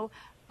know,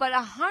 but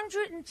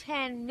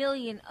 110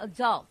 million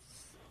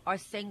adults are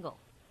single.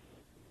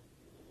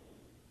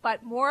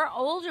 But more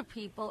older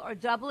people are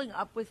doubling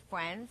up with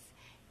friends.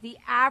 The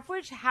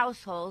average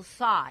household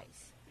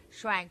size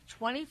shrank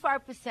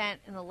 25%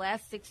 in the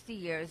last 60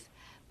 years,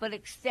 but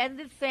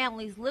extended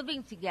families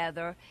living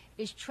together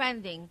is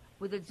trending,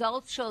 with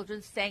adult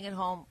children staying at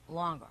home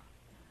longer,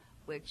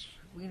 which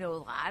we know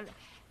a lot.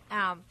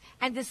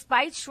 And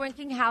despite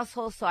shrinking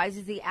household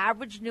sizes, the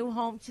average new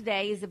home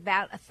today is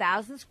about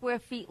 1,000 square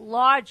feet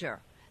larger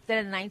than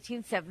in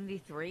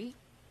 1973.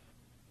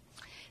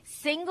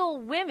 Single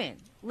women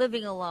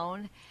living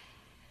alone,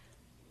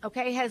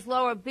 has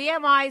lower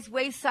BMIs,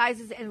 waist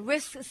sizes, and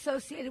risks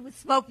associated with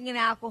smoking and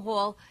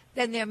alcohol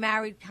than their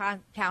married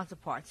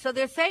counterparts. So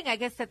they're saying, I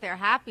guess, that they're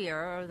happier,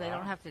 or they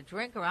don't have to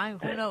drink, or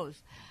who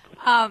knows.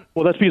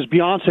 Well, that's because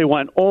Beyonce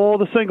went, all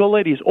the single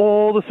ladies,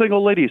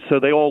 so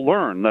they all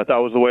learned that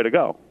was the way to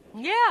go.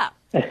 Yeah.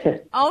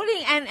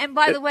 And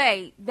by the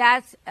way,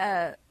 that's,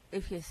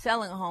 if you're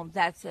selling a home,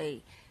 that's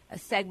a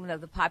segment of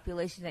the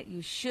population that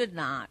you should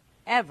not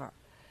ever.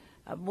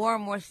 More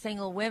and more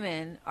single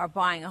women are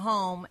buying a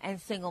home, and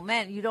single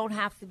men. You don't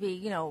have to be,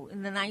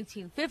 in the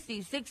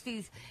 1950s,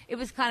 60s, it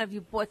was kind of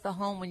you bought the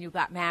home when you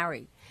got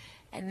married.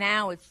 And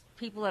now it's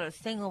people that are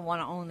single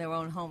want to own their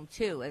own home,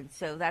 too. And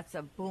so that's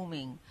a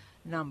booming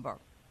number.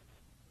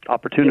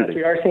 Opportunity. Yes,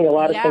 we are seeing a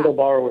lot of single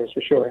borrowers,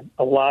 for sure.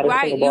 A lot of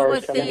single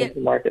borrowers coming into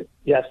the market.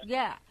 Yes.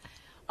 Yeah.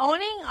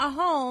 Owning a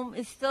home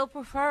is still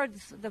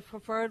the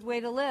preferred way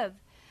to live.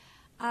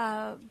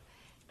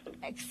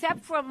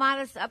 except for a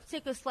modest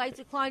uptick or slight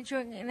decline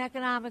during an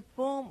economic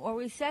boom or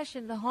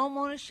recession, the home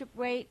ownership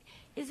rate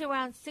is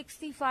around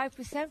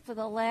 65% for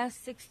the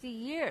last 60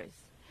 years.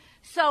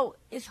 So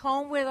is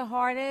home where the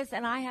heart is?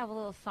 And I have a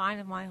little sign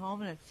in my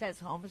home, and it says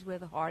home is where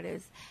the heart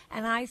is.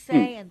 And I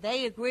say, and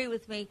they agree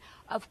with me,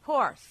 of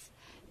course,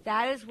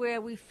 that is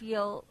where we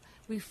feel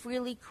we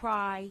freely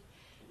cry.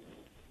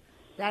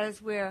 That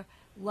is where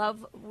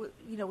love, we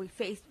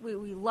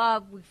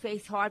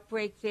face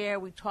heartbreak there.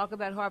 We talk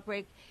about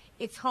heartbreak.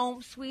 It's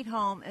home, sweet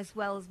home, as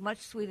well as much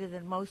sweeter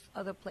than most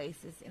other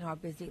places in our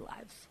busy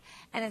lives.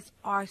 And it's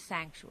our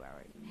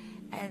sanctuary.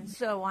 And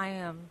so I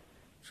am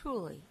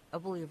truly a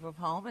believer of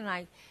home. And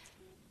I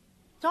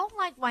don't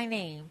like my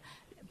name,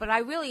 but I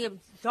really am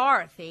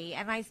Dorothy.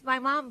 And my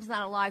mom's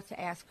not alive to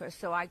ask her,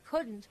 so I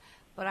couldn't.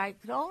 But I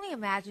could only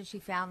imagine she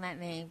found that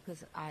name,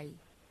 because I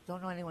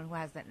don't know anyone who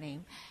has that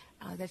name,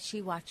 that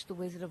she watched The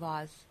Wizard of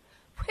Oz,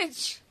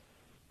 which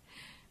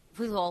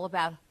was all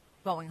about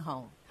going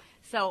home.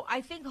 So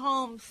I think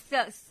home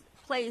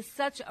plays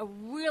such a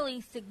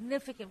really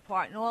significant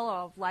part in all of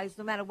our lives,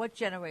 no matter what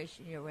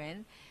generation you're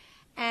in.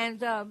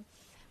 And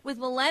with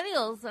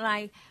millennials, and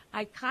I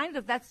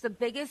that's the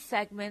biggest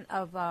segment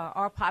of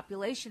our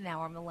population now,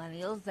 are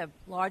millennials. They're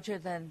larger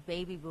than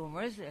baby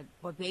boomers,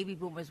 or baby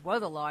boomers were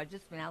the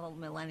largest, but now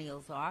the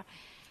millennials are.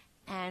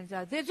 And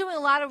they're doing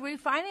a lot of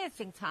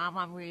refinancing, Tom,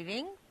 I'm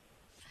reading.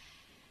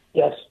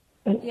 Yes.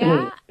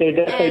 Yeah. They're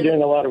definitely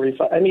doing a lot of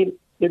refi. I mean,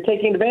 they're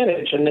taking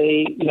advantage, and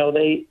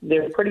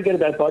they're pretty good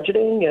about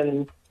budgeting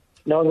and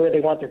knowing where they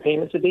want their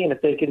payments to be. And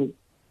if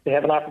they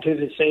have an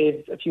opportunity to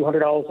save a few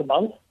 $100s a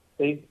month,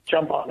 they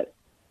jump on it.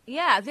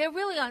 Yeah, they're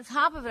really on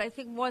top of it, I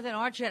think, more than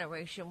our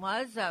generation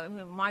was,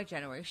 my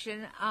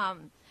generation.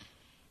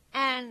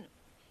 And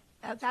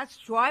that's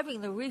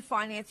driving the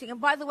refinancing.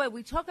 And by the way,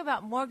 we talk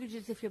about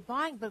mortgages if you're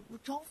buying, but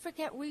don't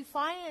forget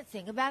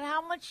refinancing. About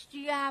how much do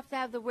you have to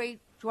have the rate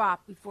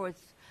drop before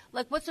it's,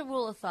 like, what's a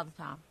rule of thumb,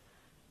 Tom?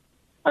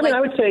 I mean,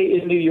 I would say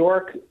in New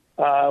York,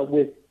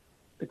 with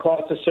the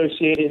costs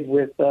associated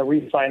with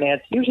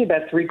refinance, usually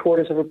about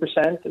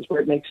 0.75% is where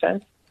it makes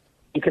sense.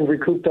 You can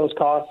recoup those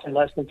costs in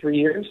less than 3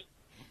 years.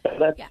 So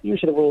that's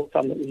usually the rule of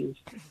thumb that we use.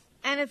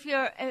 And if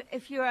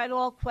you're at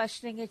all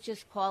questioning it,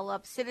 just call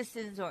up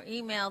Citizens or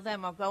email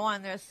them or go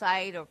on their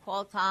site or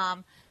call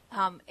Tom.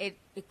 It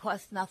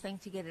costs nothing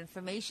to get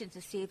information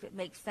to see if it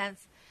makes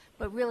sense.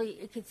 But really,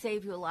 it could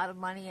save you a lot of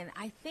money. And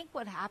I think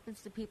what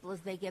happens to people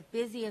is they get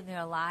busy in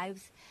their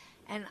lives,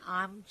 and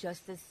I'm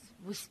just as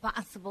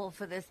responsible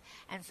for this.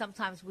 And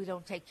sometimes we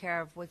don't take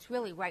care of what's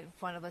really right in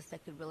front of us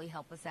that could really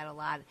help us out a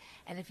lot.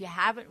 And if you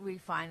haven't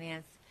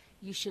refinanced,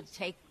 you should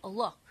take a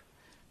look.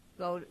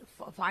 Go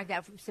find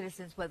out from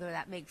Citizens whether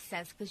that makes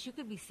sense, because you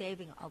could be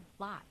saving a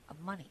lot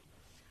of money.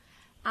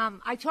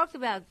 I talked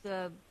about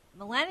the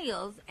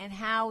millennials and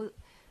how,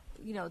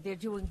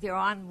 they're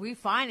on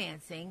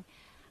refinancing.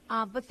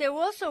 But they're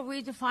also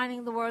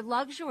redefining the word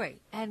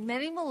luxury. And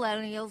many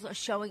millennials are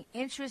showing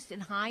interest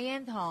in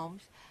high-end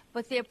homes,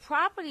 but their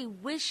property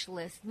wish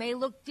list may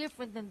look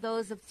different than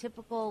those of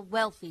typical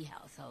wealthy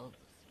households.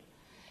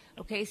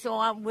 Okay,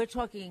 so we're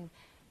talking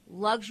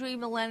luxury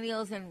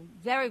millennials and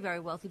very, very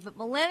wealthy. But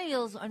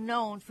millennials are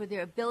known for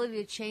their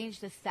ability to change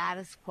the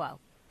status quo.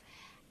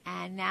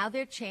 And now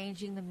they're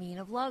changing the meaning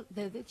of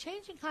they're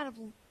changing kind of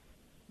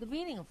the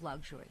meaning of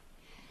luxury.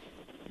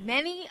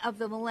 Many of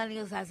the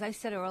millennials, as I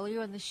said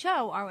earlier in the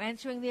show, are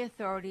entering their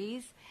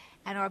 30s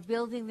and are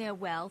building their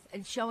wealth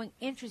and showing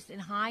interest in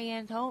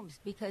high-end homes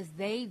because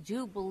they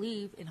do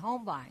believe in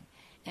home buying.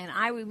 And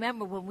I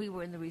remember when we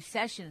were in the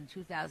recession in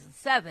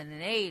 2007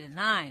 and 8 and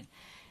 9,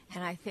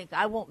 and I think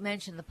I won't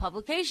mention the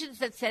publications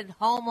that said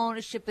home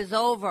ownership is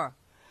over.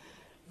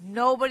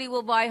 Nobody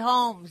will buy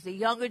homes. The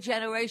younger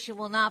generation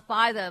will not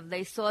buy them.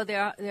 They saw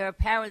their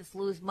parents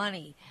lose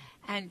money.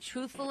 And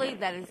truthfully,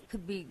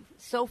 could be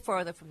so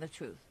further from the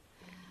truth.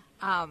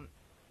 But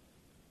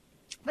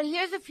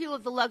here's a few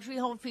of the luxury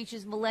home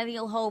features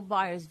millennial home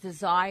buyers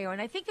desire,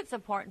 and I think it's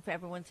important for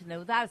everyone to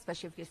know that,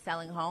 especially if you're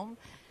selling home.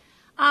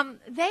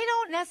 They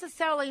don't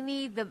necessarily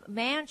need the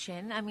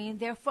mansion. I mean,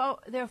 they're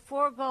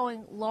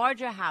foregoing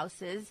larger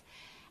houses,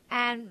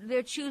 and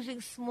they're choosing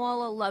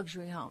smaller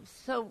luxury homes.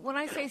 So when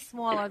I say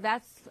smaller,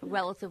 that's a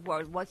relative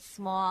word. What's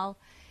small?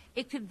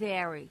 It could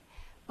vary.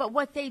 But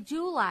what they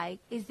do like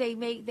is they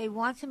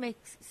want to make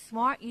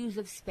smart use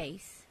of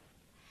space,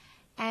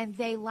 and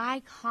they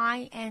like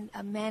high-end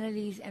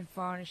amenities and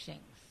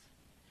furnishings.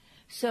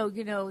 So,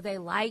 they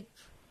like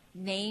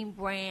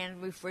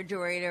name-brand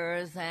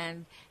refrigerators,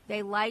 and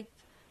they like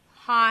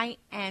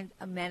high-end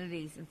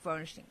amenities and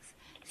furnishings.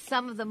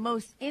 Some of the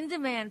most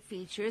in-demand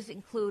features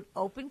include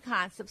open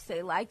concepts.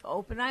 They like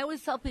open. I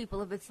always tell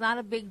people, if it's not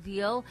a big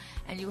deal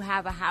and you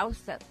have a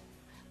house that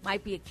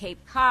might be a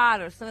Cape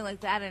Cod or something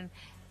like that, and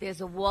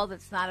there's a wall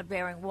that's not a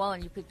bearing wall,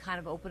 and you could kind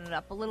of open it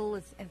up a little.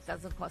 It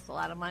doesn't cost a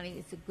lot of money.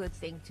 It's a good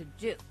thing to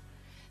do.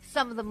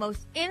 Some of the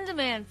most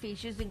in-demand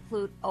features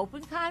include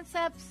open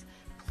concepts,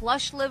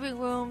 plush living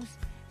rooms,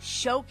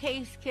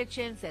 showcase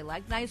kitchens. They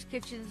like nice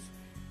kitchens,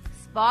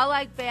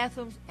 spa-like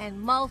bathrooms and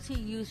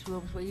multi-use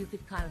rooms where you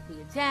could kind of be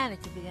a den,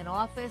 it could be an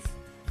office.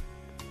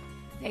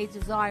 They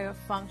desire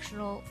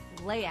functional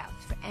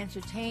layouts for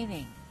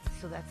entertaining,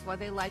 so that's why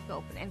they like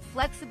open, and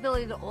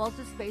flexibility to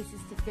alter spaces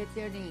to fit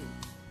their needs.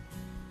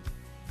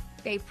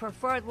 They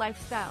prefer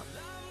lifestyle,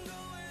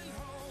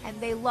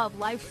 and they love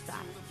lifestyle,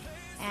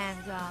 and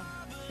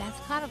that's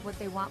kind of what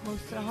they want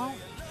most of the home.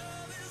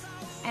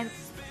 And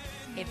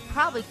it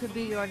probably could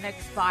be your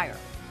next buyer,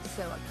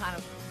 so it kind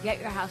of get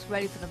your house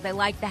ready for them. They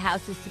like the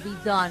houses to be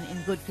done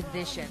in good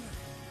condition.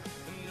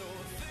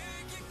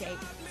 Okay,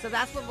 so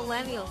that's what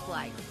millennials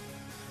like.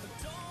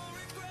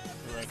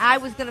 I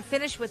was going to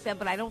finish with them,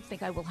 but I don't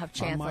think I will have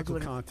chance. I'll do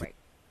it in a break.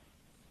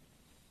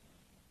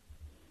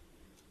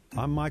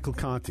 I'm Michael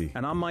Conti.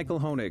 And I'm Michael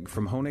Honig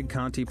from Honig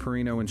Conti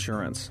Perino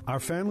Insurance. Our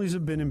families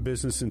have been in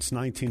business since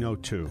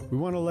 1902. We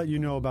want to let you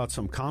know about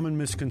some common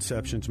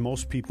misconceptions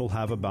most people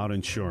have about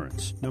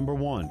insurance. Number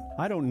one,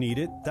 I don't need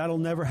it. That'll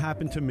never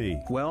happen to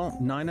me. Well,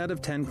 9 out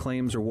of 10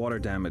 claims are water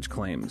damage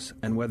claims.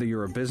 And whether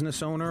you're a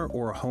business owner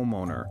or a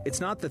homeowner,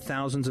 it's not the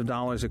thousands of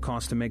dollars it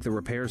costs to make the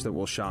repairs that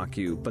will shock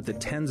you, but the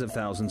tens of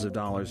thousands of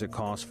dollars it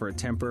costs for a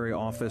temporary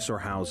office or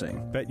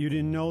housing. Bet you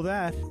didn't know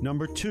that.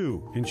 Number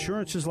two,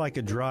 insurance is like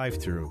a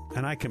drive-through,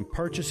 and I can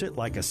purchase it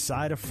like a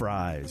side of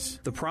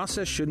fries. The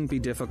process shouldn't be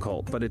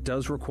difficult, but it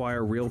does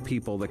require real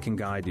people that can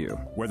guide you.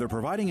 Whether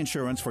providing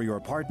insurance for your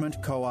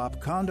apartment,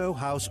 co-op, condo,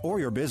 house, or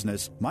your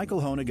business,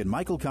 Michael Honig and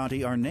Michael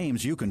Conti are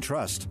names you can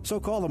trust. So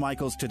call the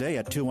Michaels today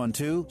at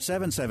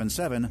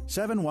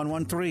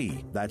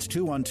 212-777-7113. That's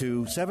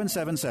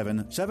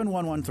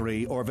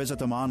 212-777-7113, or visit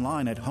them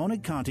online at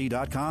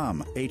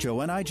honigconti.com.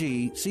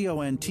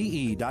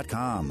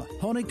 HONIGCONTE.com.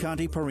 Honig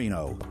Conti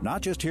Perino.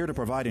 Not just here to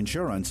provide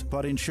insurance,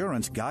 but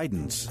insurance guidance.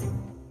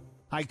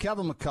 Hi,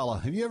 Kevin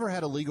McCullough. Have you ever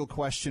had a legal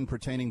question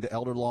pertaining to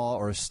elder law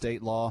or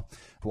estate law?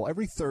 Well,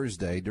 every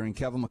Thursday during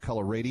Kevin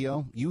McCullough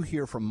Radio, you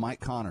hear from Mike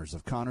Connors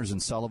of Connors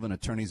 & Sullivan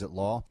Attorneys at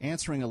Law,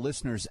 answering a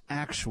listener's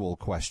actual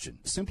question.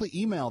 Simply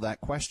email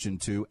that question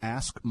to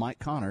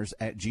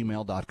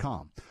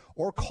askmikeconnors@gmail.com.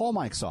 Or call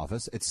Mike's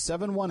office at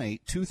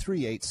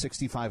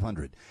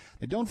 718-238-6500.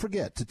 And don't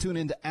forget to tune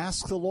in to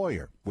Ask the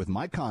Lawyer with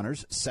Mike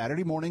Connors,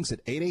 Saturday mornings at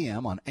 8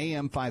 a.m. on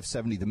AM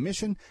 570 The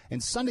Mission,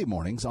 and Sunday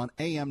mornings on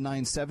AM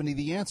 970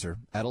 The Answer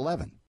at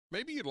 11.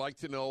 Maybe you'd like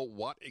to know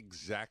what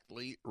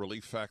exactly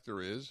Relief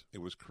Factor is.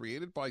 It was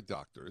created by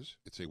doctors.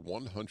 It's a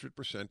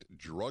 100%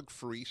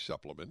 drug-free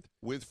supplement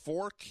with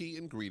 4 key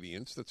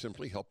ingredients that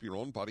simply help your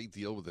own body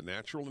deal with the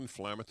natural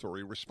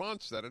inflammatory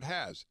response that it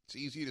has. It's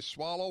easy to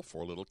swallow,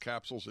 4 little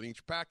capsules in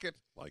each packet,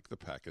 like the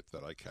packet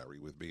that I carry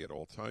with me at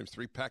all times.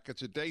 3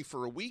 packets a day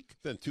for a week,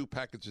 then 2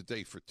 packets a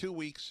day for 2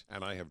 weeks,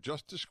 and I have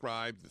just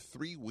described the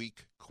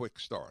 3-week quick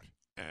start.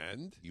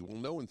 And you will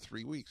know in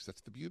 3 weeks.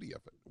 That's the beauty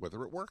of it.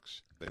 Whether it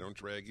works, they don't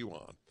drag you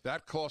on.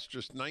 That costs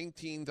just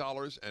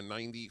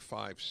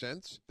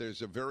 $19.95.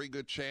 There's a very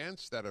good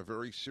chance that a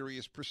very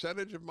serious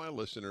percentage of my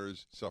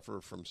listeners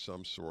suffer from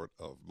some sort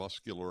of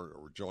muscular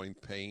or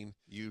joint pain.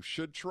 You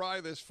should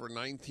try this for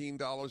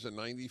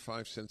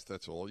 $19.95.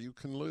 That's all you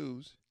can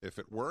lose. If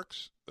it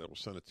works, they will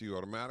send it to you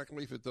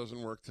automatically. If it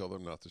doesn't work, tell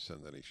them not to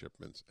send any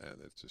shipments,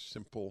 and it's as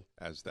simple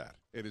as that.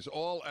 It is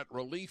all at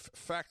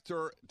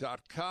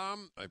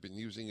ReliefFactor.com. I've been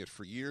using it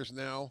for years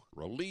now.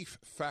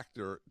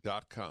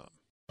 ReliefFactor.com.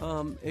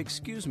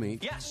 Excuse me.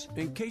 Yes.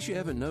 In case you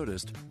haven't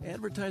noticed,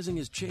 advertising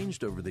has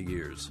changed over the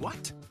years.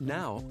 What?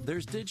 Now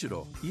there's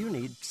digital. You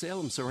need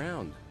Salem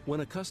Surround.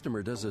 When a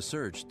customer does a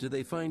search, do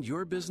they find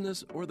your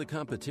business or the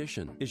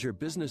competition? Is your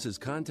business's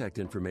contact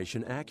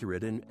information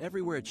accurate and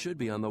everywhere it should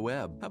be on the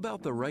web? How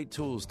about the right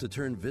tools to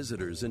turn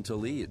visitors into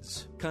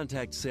leads?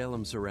 Contact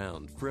Salem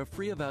Surround for a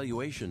free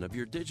evaluation of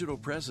your digital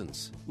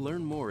presence.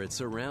 Learn more at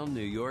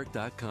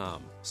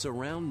surroundnewyork.com.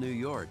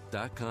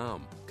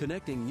 surroundnewyork.com.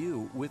 Connecting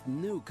you with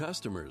new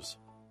customers.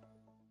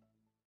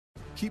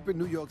 Keeping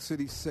New York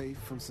City safe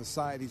from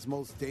society's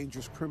most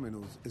dangerous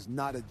criminals is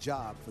not a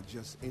job for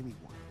just anyone.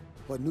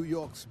 But New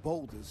York's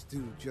boulders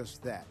do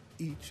just that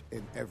each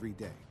and every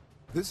day.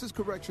 This is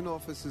Correction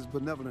Officers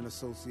Benevolent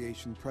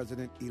Association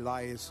President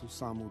Elias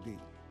Husamuddin.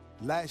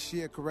 Last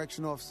year,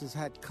 correction officers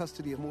had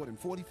custody of more than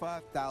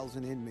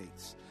 45,000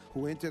 inmates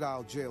who entered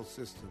our jail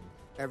system.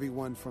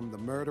 Everyone from the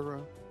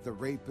murderer, the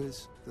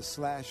rapist, the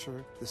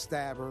slasher, the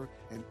stabber,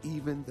 and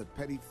even the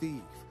petty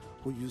thief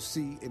who you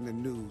see in the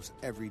news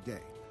every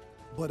day.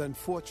 But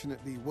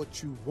unfortunately,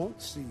 what you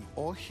won't see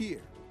or hear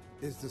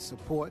is the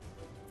support,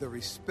 the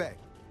respect,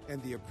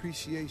 and the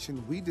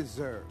appreciation we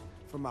deserve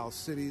from our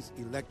city's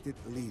elected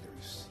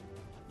leaders.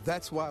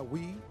 That's why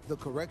we, the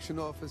Correction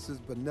Officers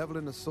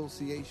Benevolent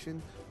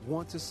Association,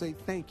 want to say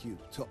thank you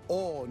to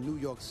all New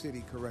York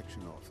City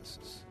correction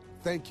officers.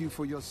 Thank you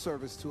for your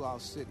service to our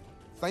city.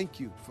 Thank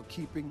you for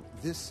keeping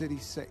this city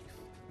safe.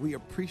 We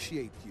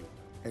appreciate you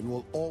and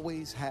will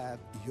always have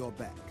your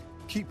back.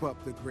 Keep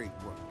up the great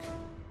work.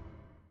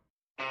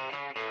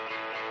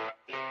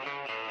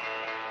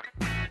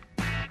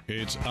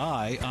 It's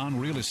Eye on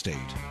Real Estate.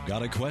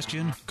 Got a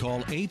question?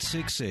 Call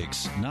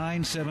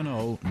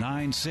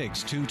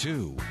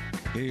 866-970-9622.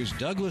 Here's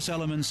Douglas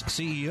Elliman's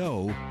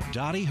CEO,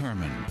 Dottie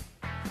Herman.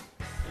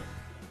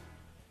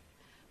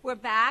 We're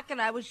back,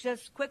 and I was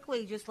just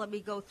let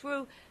me go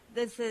through.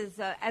 This is,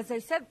 as I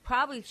said,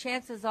 probably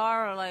chances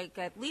are like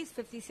at least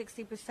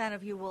 50-60%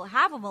 of you will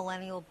have a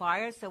millennial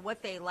buyer. So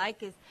what they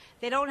like is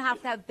they don't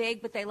have to have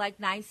big, but they like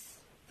nice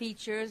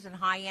features and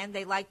high end.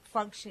 They like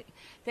function.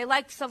 They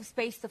like some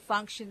space to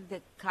function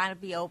that kind of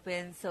be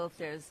open. So if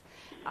there's,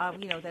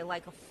 they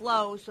like a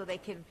flow, so they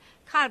can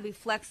kind of be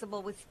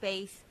flexible with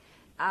space.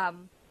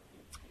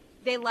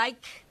 They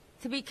like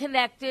to be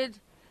connected.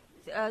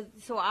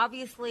 So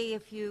obviously,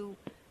 if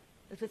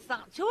it's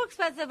not too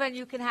expensive and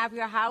you can have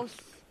your house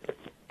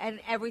and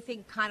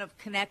everything kind of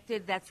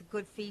connected, that's a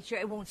good feature.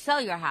 It won't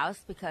sell your house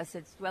because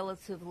it's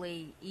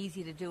relatively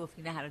easy to do if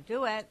you know how to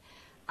do it.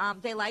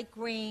 They like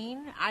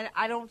green.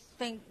 I don't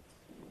think,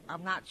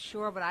 I'm not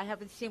sure, but I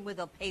haven't seen where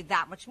they'll pay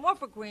that much more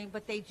for green,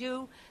 but they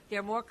do.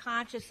 They're more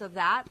conscious of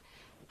that.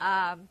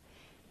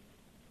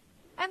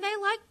 And they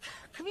like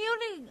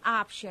commuting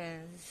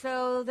options.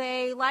 So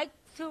they like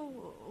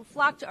to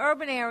flock to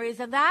urban areas,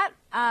 and that,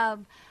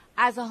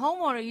 as a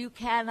homeowner, you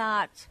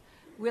cannot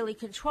really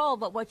control,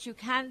 but what you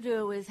can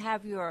do is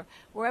have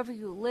wherever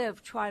you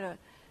live, try to,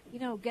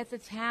 get the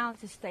town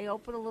to stay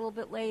open a little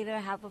bit later,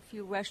 have a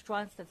few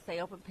restaurants that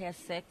stay open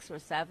past 6 or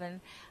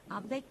 7,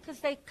 because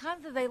they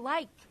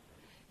like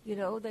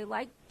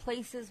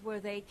places where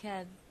they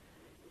can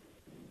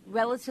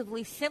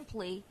relatively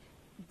simply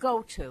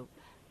go to.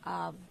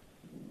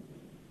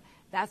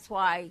 That's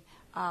why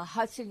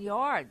Hudson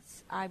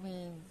Yards,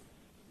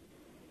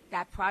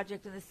 that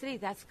project in the city,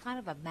 that's kind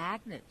of a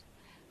magnet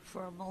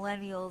for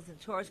millennials and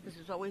tourists because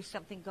there's always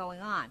something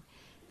going on.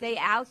 They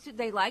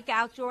like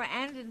outdoor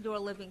and indoor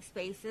living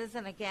spaces,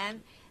 and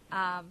again,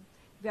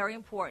 very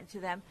important to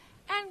them.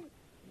 And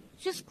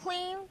just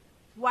clean,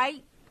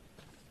 white,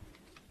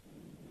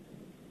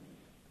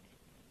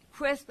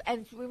 crisp,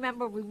 and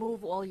remember,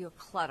 remove all your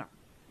clutter.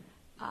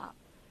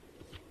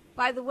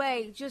 By the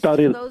way, just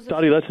Dottie, for those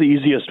Dottie, that's the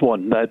easiest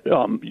one. That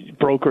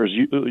brokers,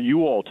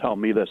 you all tell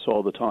me this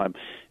all the time,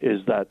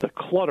 is that the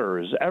clutter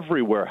is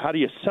everywhere. How do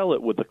you sell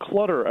it with the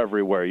clutter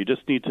everywhere? You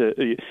just need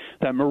to.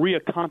 That Maria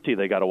Conti,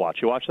 they got to watch.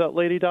 You watch that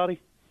lady, Dottie?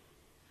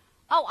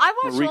 Oh, I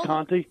watch Marie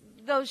Conti.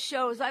 Those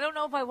shows. I don't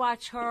know if I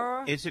watch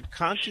her. Is it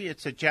Conti?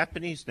 It's a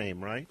Japanese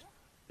name, right?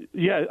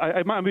 Yeah,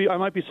 I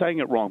might be saying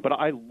it wrong, but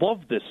I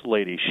love this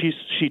lady.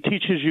 She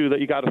teaches you that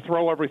you got to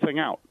throw everything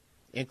out,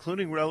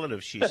 including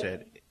relatives. She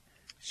said.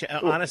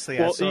 Honestly,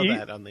 I saw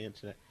that on the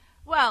internet.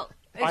 Well,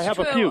 it's I have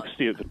true. a few,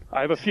 Stephen.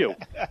 I have a few.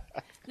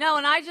 No,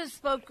 and I just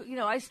spoke,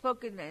 I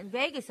spoke in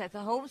Vegas at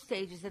the Home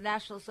Stagers, the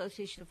National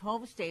Association of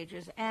Home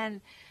Stagers, and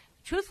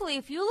truthfully,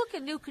 if you look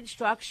at new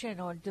construction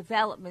or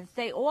developments,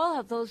 they all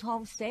have those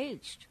homes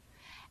staged,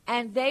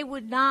 and they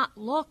would not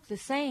look the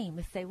same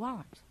if they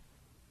weren't.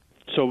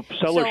 So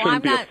sellers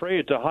shouldn't be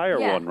afraid to hire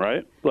one,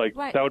 right? Right.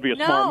 That would be a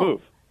smart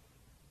move.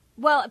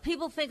 Well,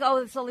 people think,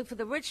 it's only for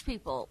the rich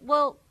people.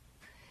 Well,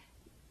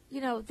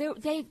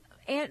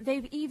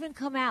 they've even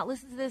come out.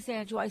 Listen to this,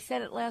 Andrew. I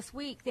said it last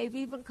week. They've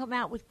even come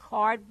out with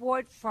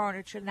cardboard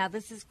furniture. Now,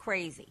 this is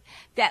crazy.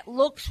 That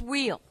looks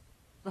real.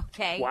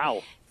 Okay.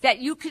 Wow. That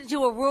you can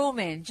do a room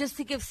in just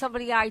to give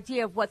somebody an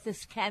idea of what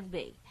this can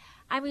be.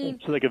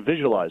 So they can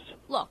visualize.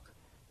 Look,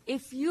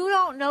 if you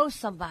don't know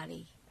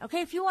somebody,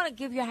 okay, if you want to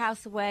give your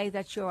house away,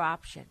 that's your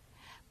option.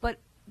 But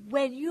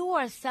when you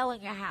are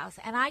selling your house,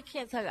 and I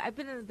can't tell you, I've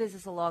been in the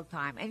business a long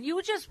time, and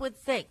you just would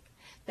think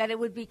that it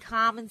would be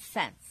common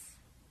sense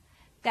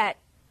that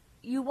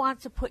you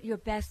want to put your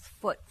best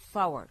foot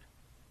forward.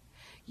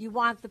 You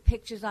want the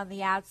pictures on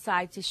the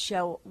outside to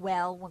show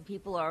well when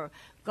people are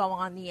going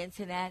on the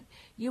internet.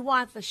 You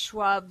want the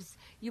shrubs.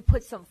 You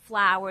put some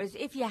flowers.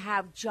 If you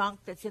have junk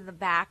that's in the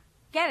back,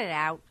 get it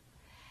out.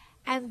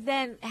 And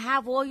then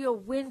have all your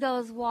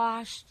windows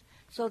washed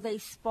so they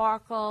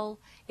sparkle.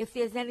 If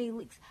there's any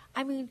leaks.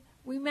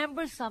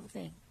 Remember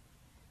something.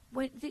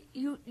 When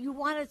you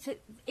wanted to,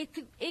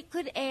 it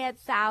could add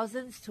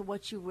thousands to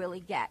what you really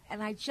get,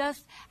 and I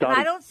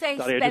don't say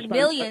spend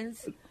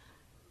millions.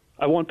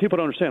 I want people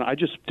to understand. I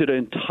just did an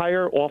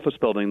entire office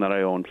building that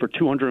I own for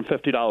 $250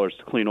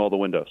 to clean all the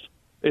windows.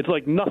 It's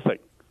like nothing.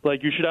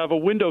 Like you should have a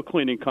window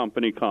cleaning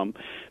company come,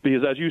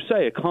 because as you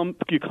say,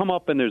 you come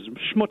up and there's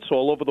schmutz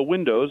all over the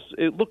windows.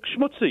 It looks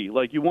schmutzy.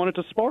 Like you want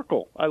it to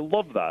sparkle. I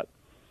love that.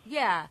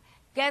 Yeah,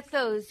 get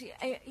those.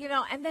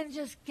 And then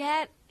just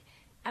get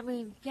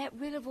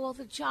rid of all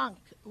the junk.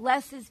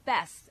 Less is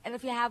best. And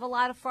if you have a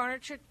lot of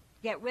furniture,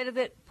 get rid of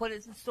it, put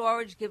it in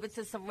storage, give it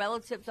to some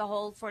relative to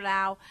hold for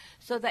now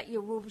so that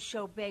your rooms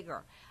show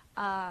bigger.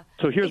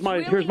 So here's my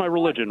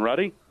religion.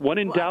 Ready? When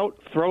in doubt,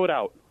 throw it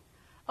out.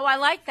 Oh, I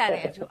like that,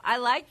 Andrew. I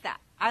like that.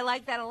 I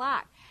like that a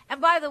lot.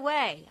 And by the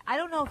way, I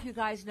don't know if you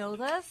guys know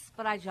this,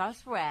 but I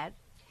just read.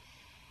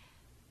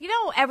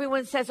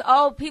 Everyone says,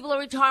 people are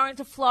retiring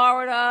to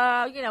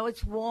Florida,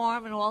 it's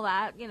warm and all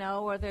that,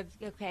 or they're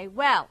okay.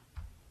 Well,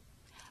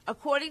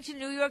 according to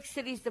New York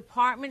City's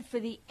Department for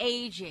the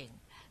Aging,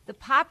 the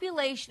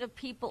population of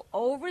people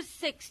over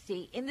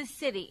 60 in the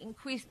city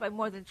increased by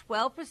more than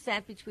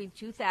 12% between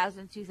 2000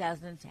 and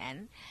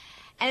 2010,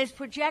 and is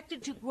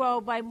projected to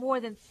grow by more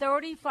than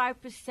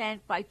 35%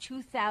 by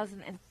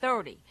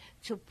 2030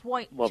 to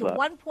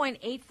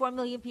 1.84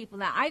 million people.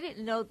 Now, I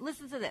didn't know.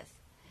 Listen to this.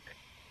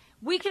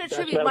 We can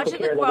attribute much of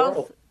the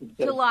growth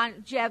to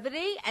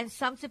longevity and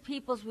some to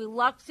people's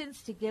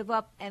reluctance to give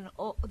up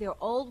their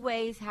old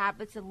ways,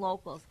 habits, and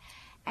locals.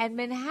 And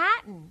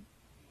Manhattan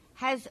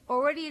has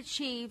already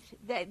achieved,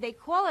 they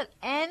call it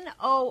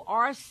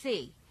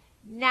NORC,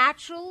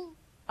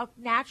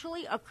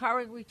 naturally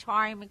occurring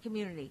retirement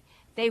community.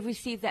 They've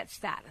received that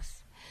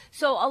status.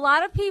 So a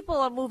lot of people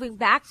are moving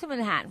back to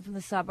Manhattan from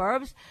the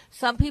suburbs.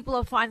 Some people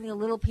are finding a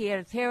little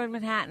pied-à-terre in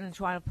Manhattan and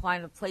trying to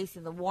find a place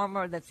in the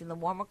warmer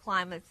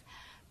climates.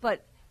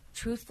 But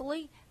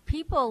truthfully,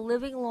 people are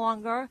living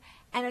longer,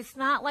 and it's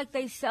not like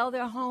they sell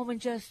their home and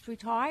just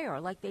retire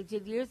like they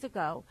did years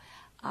ago.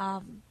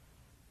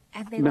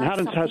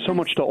 Manhattan has so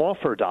much to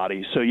offer,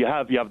 Dottie. So you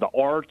have the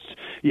arts,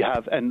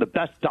 and the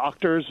best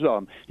doctors.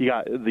 You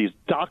got these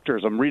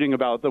doctors. I'm reading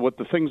about what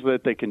the things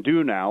that they can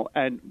do now,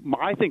 and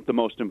I think the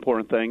most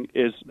important thing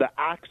is the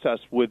access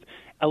with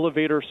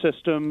elevator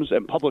systems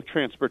and public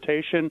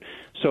transportation.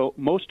 So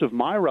most of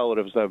my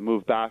relatives that have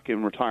moved back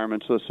in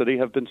retirement to the city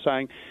have been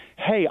saying,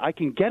 "Hey, I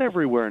can get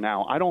everywhere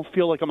now. I don't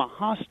feel like I'm a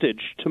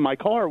hostage to my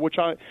car, which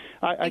I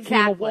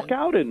can't even walk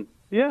out in."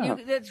 Yeah.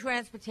 The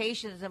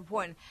transportation is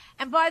important.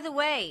 And by the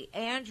way,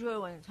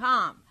 Andrew and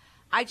Tom,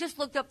 I just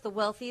looked up the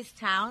wealthiest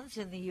towns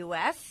in the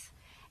U.S.,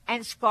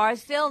 and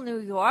Scarsdale, New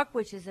York,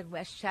 which is in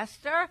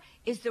Westchester,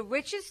 is the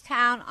richest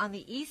town on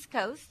the East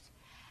Coast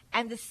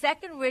and the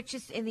second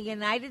richest in the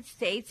United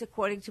States,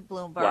 according to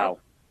Bloomberg. Wow.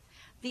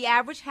 The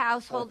average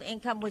household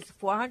income was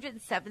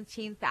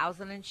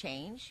 $417,000 and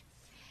change.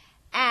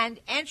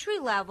 And entry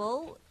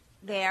level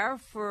there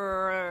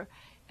for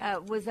the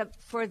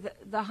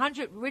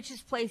 100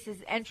 richest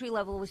places, entry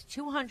level was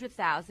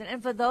 $200,000,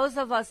 and for those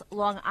of us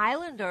Long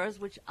Islanders,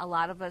 which a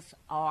lot of us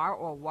are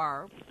or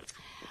were,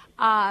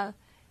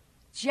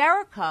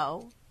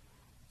 Jericho,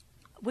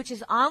 which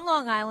is on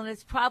Long Island,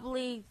 it's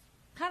probably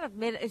kind of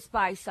it's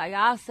by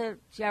Syosset,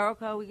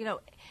 Jericho.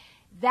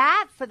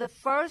 That for the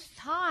first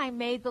time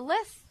made the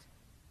list.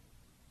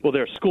 Well,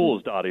 their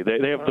schools, Dottie.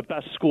 They have the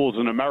best schools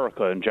in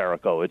America in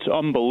Jericho. It's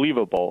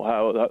unbelievable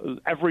how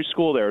every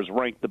school there is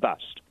ranked the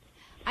best.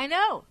 I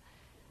know.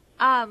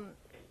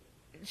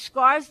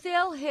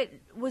 Scarsdale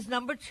was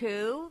number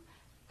 2.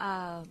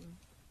 What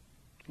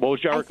was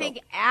Jericho? I think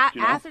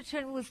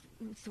Atherton was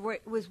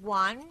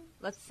 1.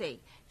 Let's see.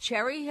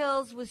 Cherry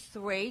Hills was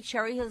 3.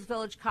 Cherry Hills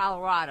Village,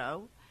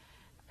 Colorado.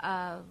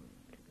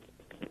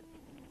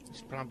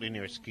 It's probably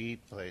near a ski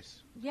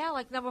place. Yeah,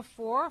 like number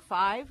 4 or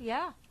 5.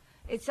 Yeah,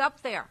 it's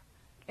up there.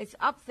 It's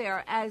up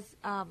there as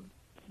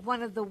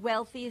one of the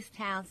wealthiest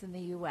towns in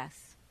the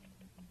U.S.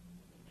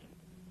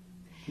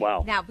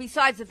 Wow. Now,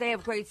 besides that they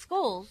have great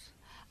schools,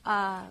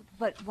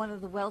 but one of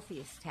the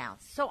wealthiest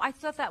towns. So I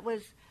thought that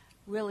was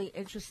really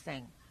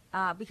interesting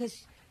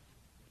because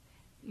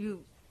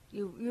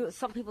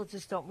some people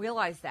just don't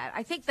realize that.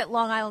 I think that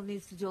Long Island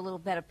needs to do a little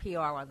better PR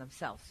on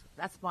themselves.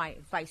 That's my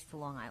advice to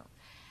Long Island.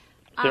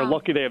 They're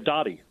lucky they have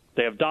Dottie.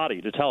 They have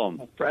Dottie to tell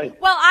them. Right.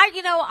 Well,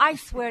 I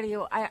swear to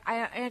you,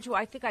 Andrew,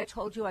 I think I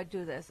told you I'd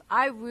do this.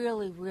 I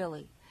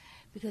really,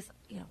 because,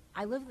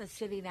 I live in the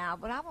city now,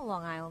 but I'm a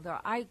Long Islander.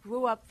 I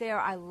grew up there.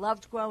 I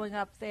loved growing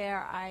up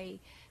there. I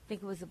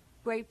think it was a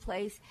great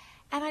place.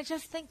 And I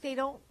just think they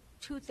don't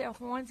toot their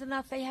horns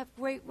enough. They have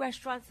great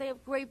restaurants. They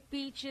have great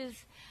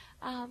beaches.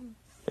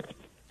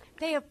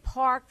 They have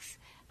parks.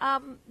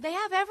 They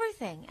have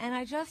everything. And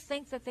I just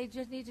think that they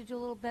just need to do a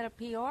little better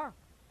PR.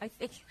 I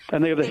think.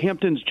 And they have the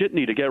Hamptons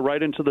Jitney to get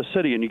right into the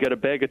city, and you get a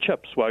bag of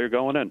chips while you're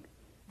going in.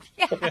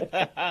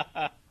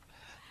 Yeah.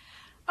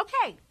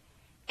 Okay.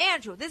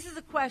 Andrew, this is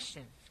a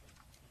question.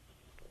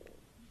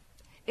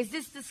 Is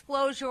this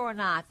disclosure or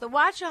not? The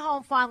Watcher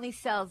home finally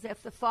sells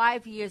after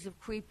 5 years of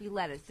creepy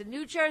letters. The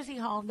New Jersey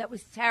home that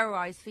was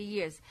terrorized for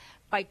years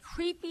by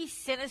creepy,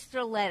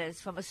 sinister letters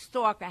from a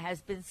stalker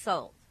has been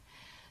sold.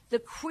 The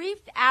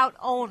creeped-out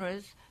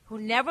owners who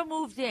never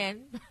moved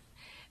in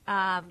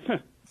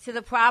to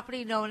the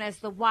property known as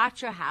the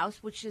Watcher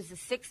House, which is a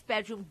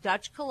 6-bedroom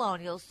Dutch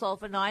colonial, sold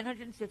for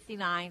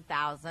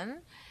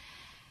 $959,000.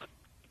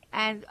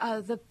 And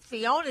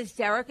the owners,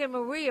 Derek and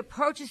Maria,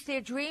 purchased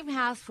their dream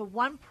house for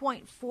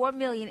 $1.4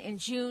 million in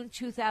June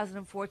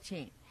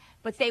 2014.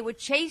 But they were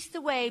chased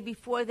away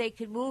before they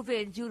could move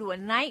in due to a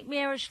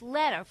nightmarish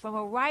letter from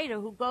a writer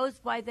who goes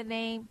by the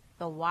name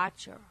The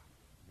Watcher.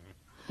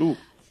 Ooh.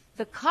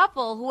 The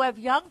couple, who have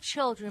young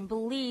children,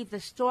 believe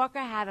the stalker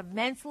had a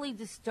mentally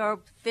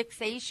disturbed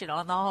fixation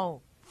on the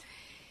home.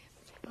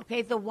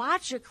 Okay, the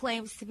Watcher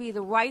claims to be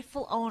the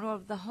rightful owner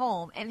of the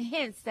home and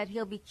hints that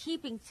he'll be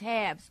keeping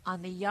tabs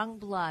on the young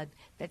blood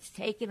that's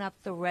taken up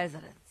the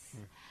residence.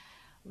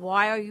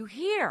 Why are you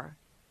here?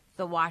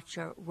 The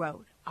Watcher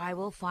wrote. I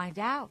will find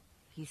out,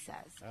 he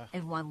says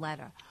in one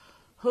letter.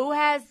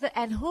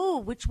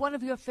 Which one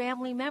of your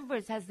family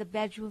members has the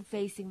bedroom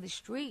facing the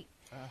street?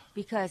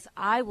 because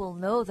I will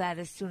know that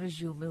as soon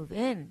as you move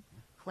in,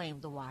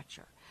 claimed the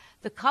watcher.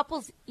 The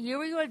couple's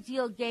eerie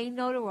ordeal gained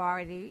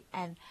notoriety,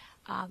 and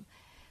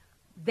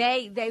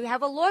they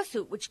have a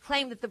lawsuit which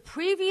claimed that the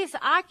previous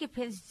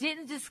occupants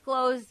didn't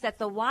disclose that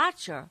the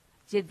watcher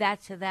did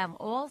that to them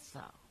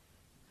also.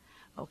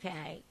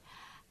 Okay?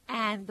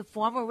 And the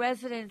former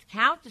resident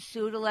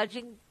countersued,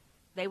 alleging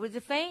they were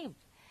defamed.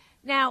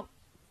 Now,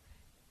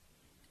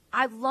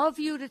 I'd love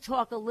you to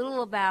talk a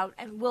little about,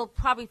 and we'll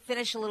probably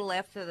finish a little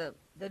after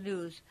the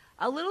news,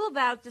 a little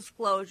about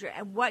disclosure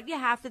and what you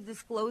have to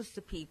disclose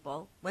to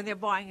people when they're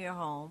buying your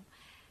home,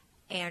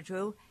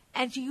 Andrew.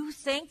 And do you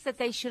think that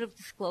they should have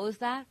disclosed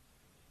that?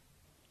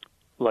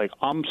 Like,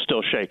 I'm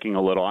still shaking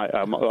a little.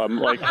 I'm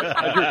like,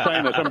 as you're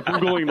saying this, I'm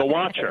Googling the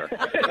watcher,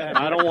 and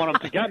I don't want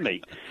them to get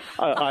me.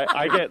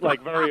 I get,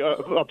 like, very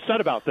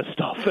upset about this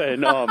stuff,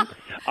 and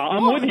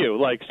I'm with you.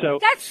 Like, so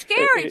that's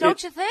scary,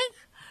 don't you think?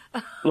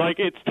 Like,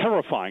 it's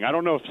terrifying. I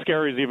don't know if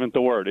scary is even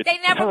the word. It's they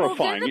never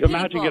terrifying. Moved into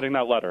Imagine people. Getting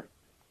that letter.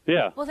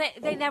 Yeah. Well,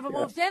 they never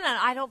moved in, and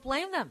I don't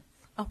blame them.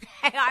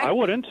 Okay, I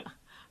wouldn't.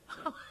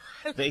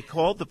 They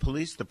called the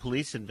police. The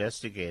police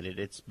investigated.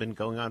 It's been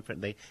going on for.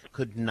 They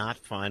could not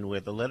find where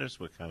the letters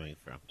were coming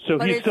from. So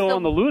but he's still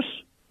on the loose?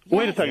 Yes.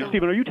 Wait a second,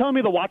 Stephen. Are you telling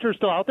me the watcher is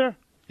still out there?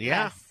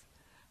 Yeah.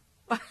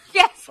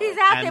 Yes, he's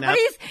out there, but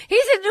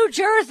he's in New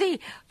Jersey.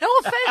 No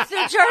offense,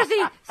 New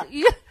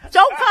Jersey.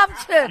 Don't come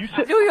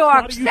to New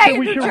York. Stay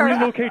in New Jersey. We should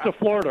relocate to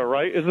Florida,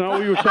 right? Isn't that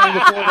what you were saying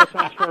before? That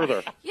sounds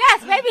further.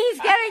 Yes, maybe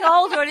he's getting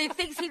older and he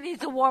thinks he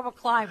needs a warmer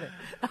climate.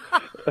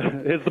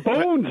 His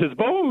bones.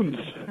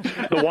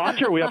 The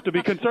watcher, we have to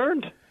be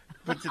concerned.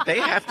 But did they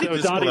have to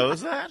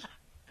disclose that?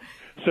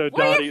 So,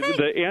 Dottie,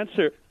 the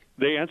answer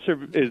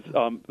is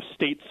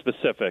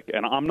state-specific,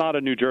 and I'm not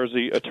a New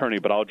Jersey attorney,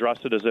 but I'll address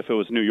it as if it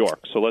was New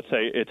York. So let's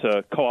say it's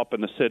a co-op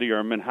in the city or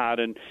a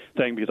Manhattan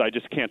thing, because I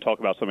just can't talk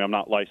about something I'm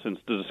not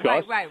licensed to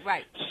discuss.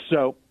 Right.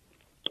 So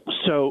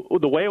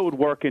the way it would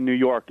work in New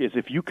York is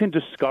if you can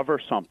discover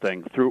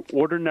something through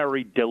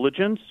ordinary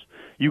diligence,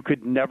 you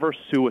could never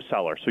sue a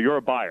seller. So you're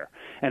a buyer.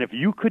 And if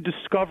you could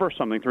discover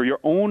something through your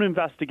own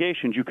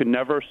investigations, you could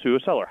never sue a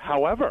seller.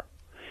 However,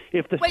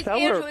 if the seller...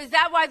 Wait, Andrew, is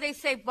that why they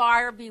say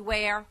buyer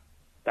beware?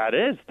 That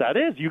is.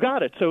 You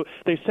got it. So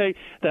they say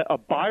that a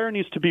buyer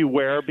needs to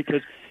beware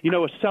because,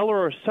 a seller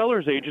or a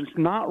seller's agent's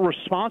not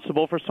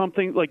responsible for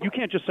something. Like, you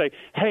can't just say,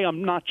 hey,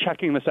 I'm not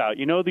checking this out.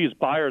 These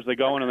buyers, they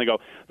go in and they go,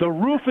 the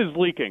roof is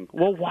leaking.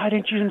 Well, why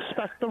didn't you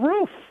inspect the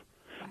roof?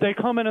 They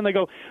come in and they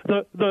go,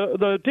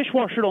 the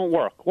dishwasher don't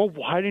work. Well,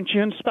 why didn't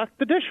you inspect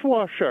the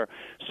dishwasher?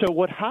 So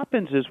what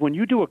happens is when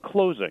you do a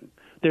closing,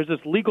 there's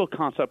this legal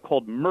concept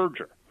called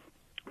merger.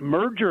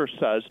 Merger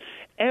says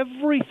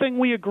everything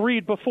we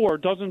agreed before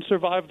doesn't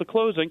survive the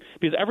closing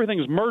because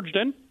everything's merged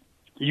in.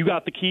 You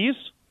got the keys.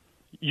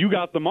 You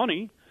got the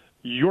money.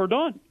 You're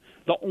done.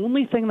 The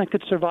only thing that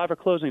could survive a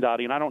closing,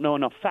 Dottie, and I don't know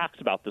enough facts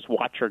about this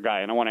watcher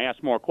guy, and I want to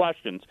ask more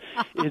questions,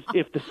 is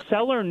if the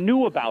seller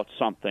knew about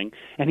something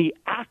and he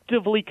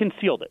actively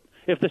concealed it.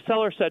 If the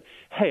seller said,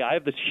 hey, I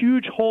have this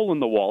huge hole in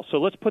the wall, so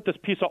let's put this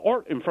piece of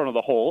art in front of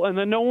the hole, and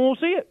then no one will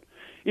see it.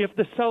 If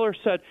the seller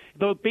said,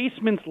 the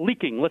basement's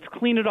leaking, let's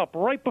clean it up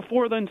right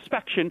before the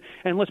inspection,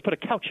 and let's put a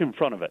couch in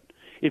front of it.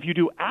 If you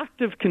do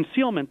active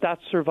concealment, that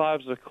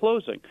survives the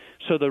closing.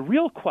 So the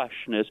real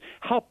question is,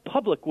 how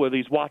public were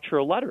these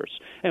watcher letters,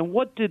 and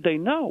what did they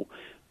know?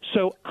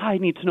 So I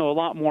need to know a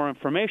lot more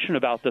information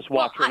about this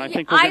watcher, and I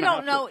think I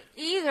don't know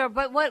either.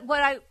 But what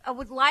I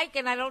would like,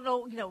 and I don't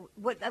know,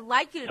 what I'd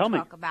like you to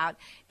talk about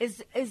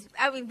is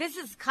I mean, this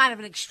is kind of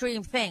an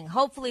extreme thing.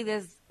 Hopefully,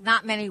 there's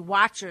not many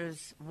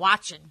watchers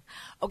watching.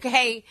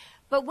 Okay.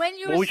 But when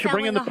you're we should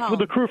bring in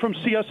the crew from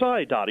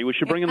CSI, Dottie. We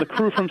should bring in the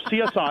crew from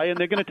CSI, and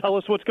they're going to tell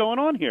us what's going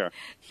on here.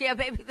 Yeah,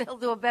 maybe they'll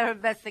do a better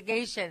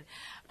investigation.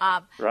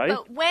 Right.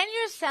 But when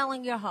you're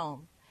selling your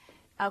home,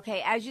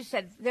 okay, as you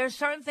said, there are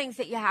certain things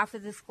that you have to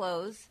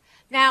disclose.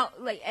 Now,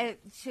 like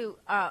to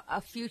a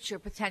future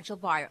potential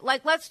buyer.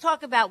 Like, let's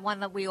talk about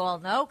one that we all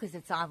know because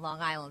it's on Long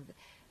Island.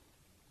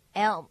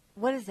 Elm.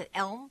 What is it?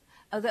 Elm?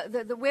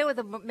 The where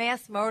the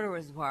mass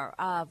murderers were.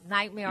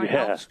 Nightmare on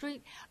Elm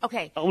Street.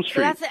 Okay. Elm Street.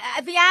 So that's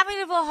the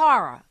Amityville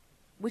Horror,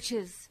 which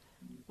is,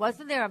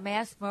 wasn't there a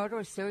mass murder,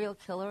 a serial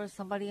killer, or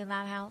somebody in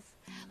that house?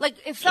 Like,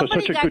 if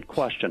somebody such a good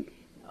question.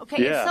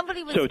 Okay, yeah. if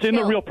somebody was so it's killed,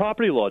 in the real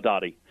property law,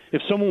 Dottie.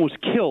 If someone was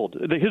killed,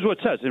 here's what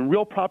it says. In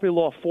Real Property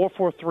Law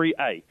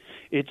 443A,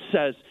 it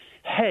says,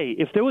 hey,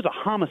 if there was a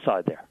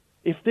homicide there,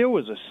 if there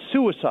was a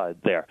suicide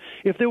there,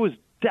 if there was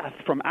death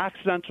from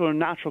accidental or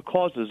natural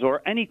causes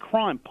or any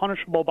crime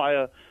punishable by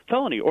a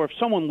felony, or if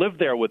someone lived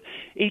there with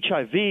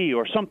HIV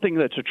or something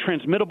that's a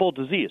transmittable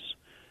disease,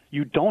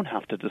 you don't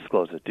have to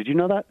disclose it. Did you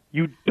know that?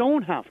 You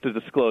don't have to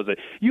disclose it.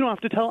 You don't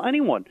have to tell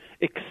anyone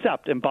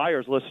except, and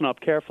buyers listen up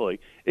carefully,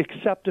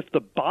 except if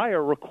the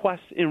buyer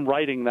requests in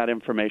writing that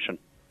information.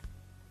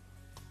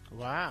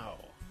 Wow.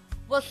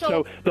 Well,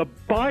 so the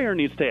buyer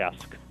needs to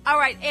ask. All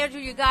right, Andrew,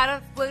 we're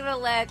going to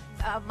let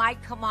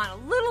Mike come on a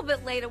little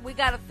bit later. We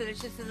got to finish.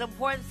 This is an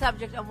important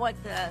subject of what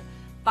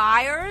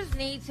buyers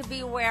need to be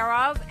aware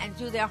of and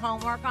do their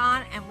homework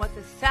on, and what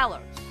the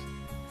sellers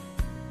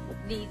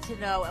need to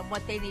know and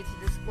what they need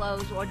to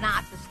disclose or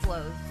not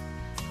disclose.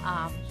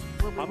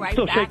 We'll be right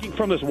still back. shaking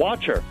from this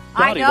watcher.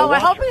 I know. I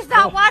hope he's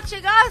not Oh.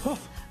 watching us.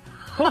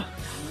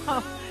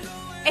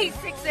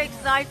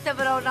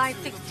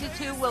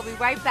 866-970-9622. We'll be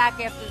right back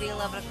after the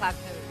 11 o'clock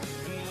news.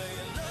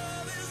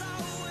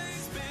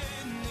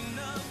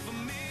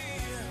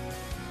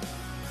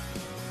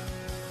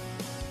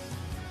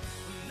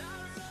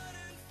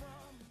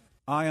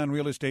 Eye on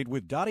Real Estate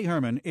with Dottie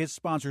Herman is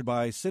sponsored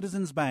by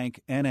Citizens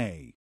Bank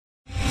N.A.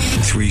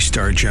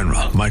 3-star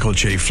General Michael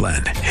J.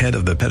 Flynn, head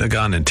of the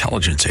Pentagon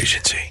Intelligence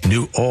Agency,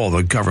 knew all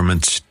the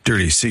government's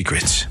dirty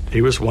secrets.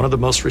 He was one of the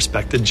most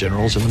respected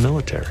generals in the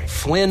military.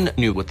 Flynn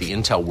knew what the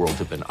intel world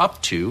had been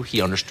up to.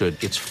 He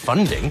understood its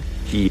funding.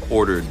 He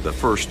ordered the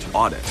first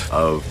audit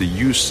of the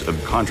use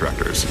of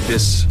contractors.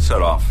 This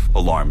set off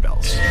alarm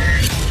bells.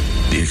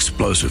 The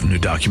explosive new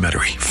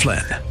documentary,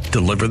 Flynn,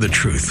 Deliver the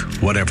Truth,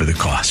 Whatever the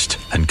Cost,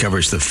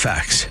 uncovers the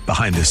facts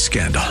behind this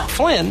scandal.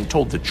 Flynn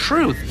told the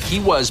truth. He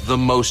was the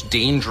most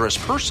dangerous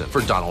person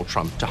for Donald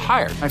Trump to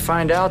hire. I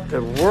find out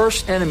the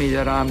worst enemy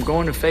that I'm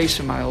going to face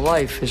in my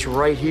life is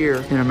right here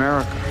in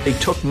America. They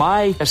took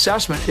my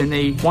assessment and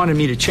they wanted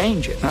me to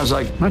change it. And I was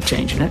like, I'm not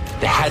changing it.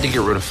 They had to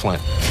get rid of Flynn.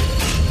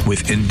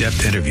 With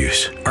in-depth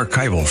interviews,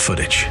 archival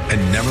footage,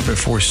 and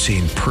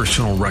never-before-seen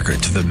personal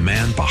records of the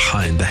man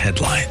behind the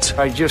headlines.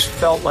 I just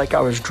felt like I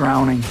was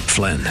drowning.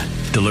 Flynn,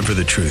 Deliver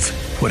the Truth,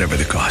 Whatever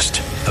the Cost.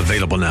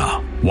 Available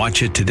now.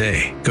 Watch it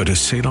today. Go to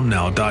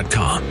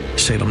salemnow.com.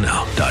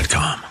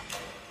 salemnow.com.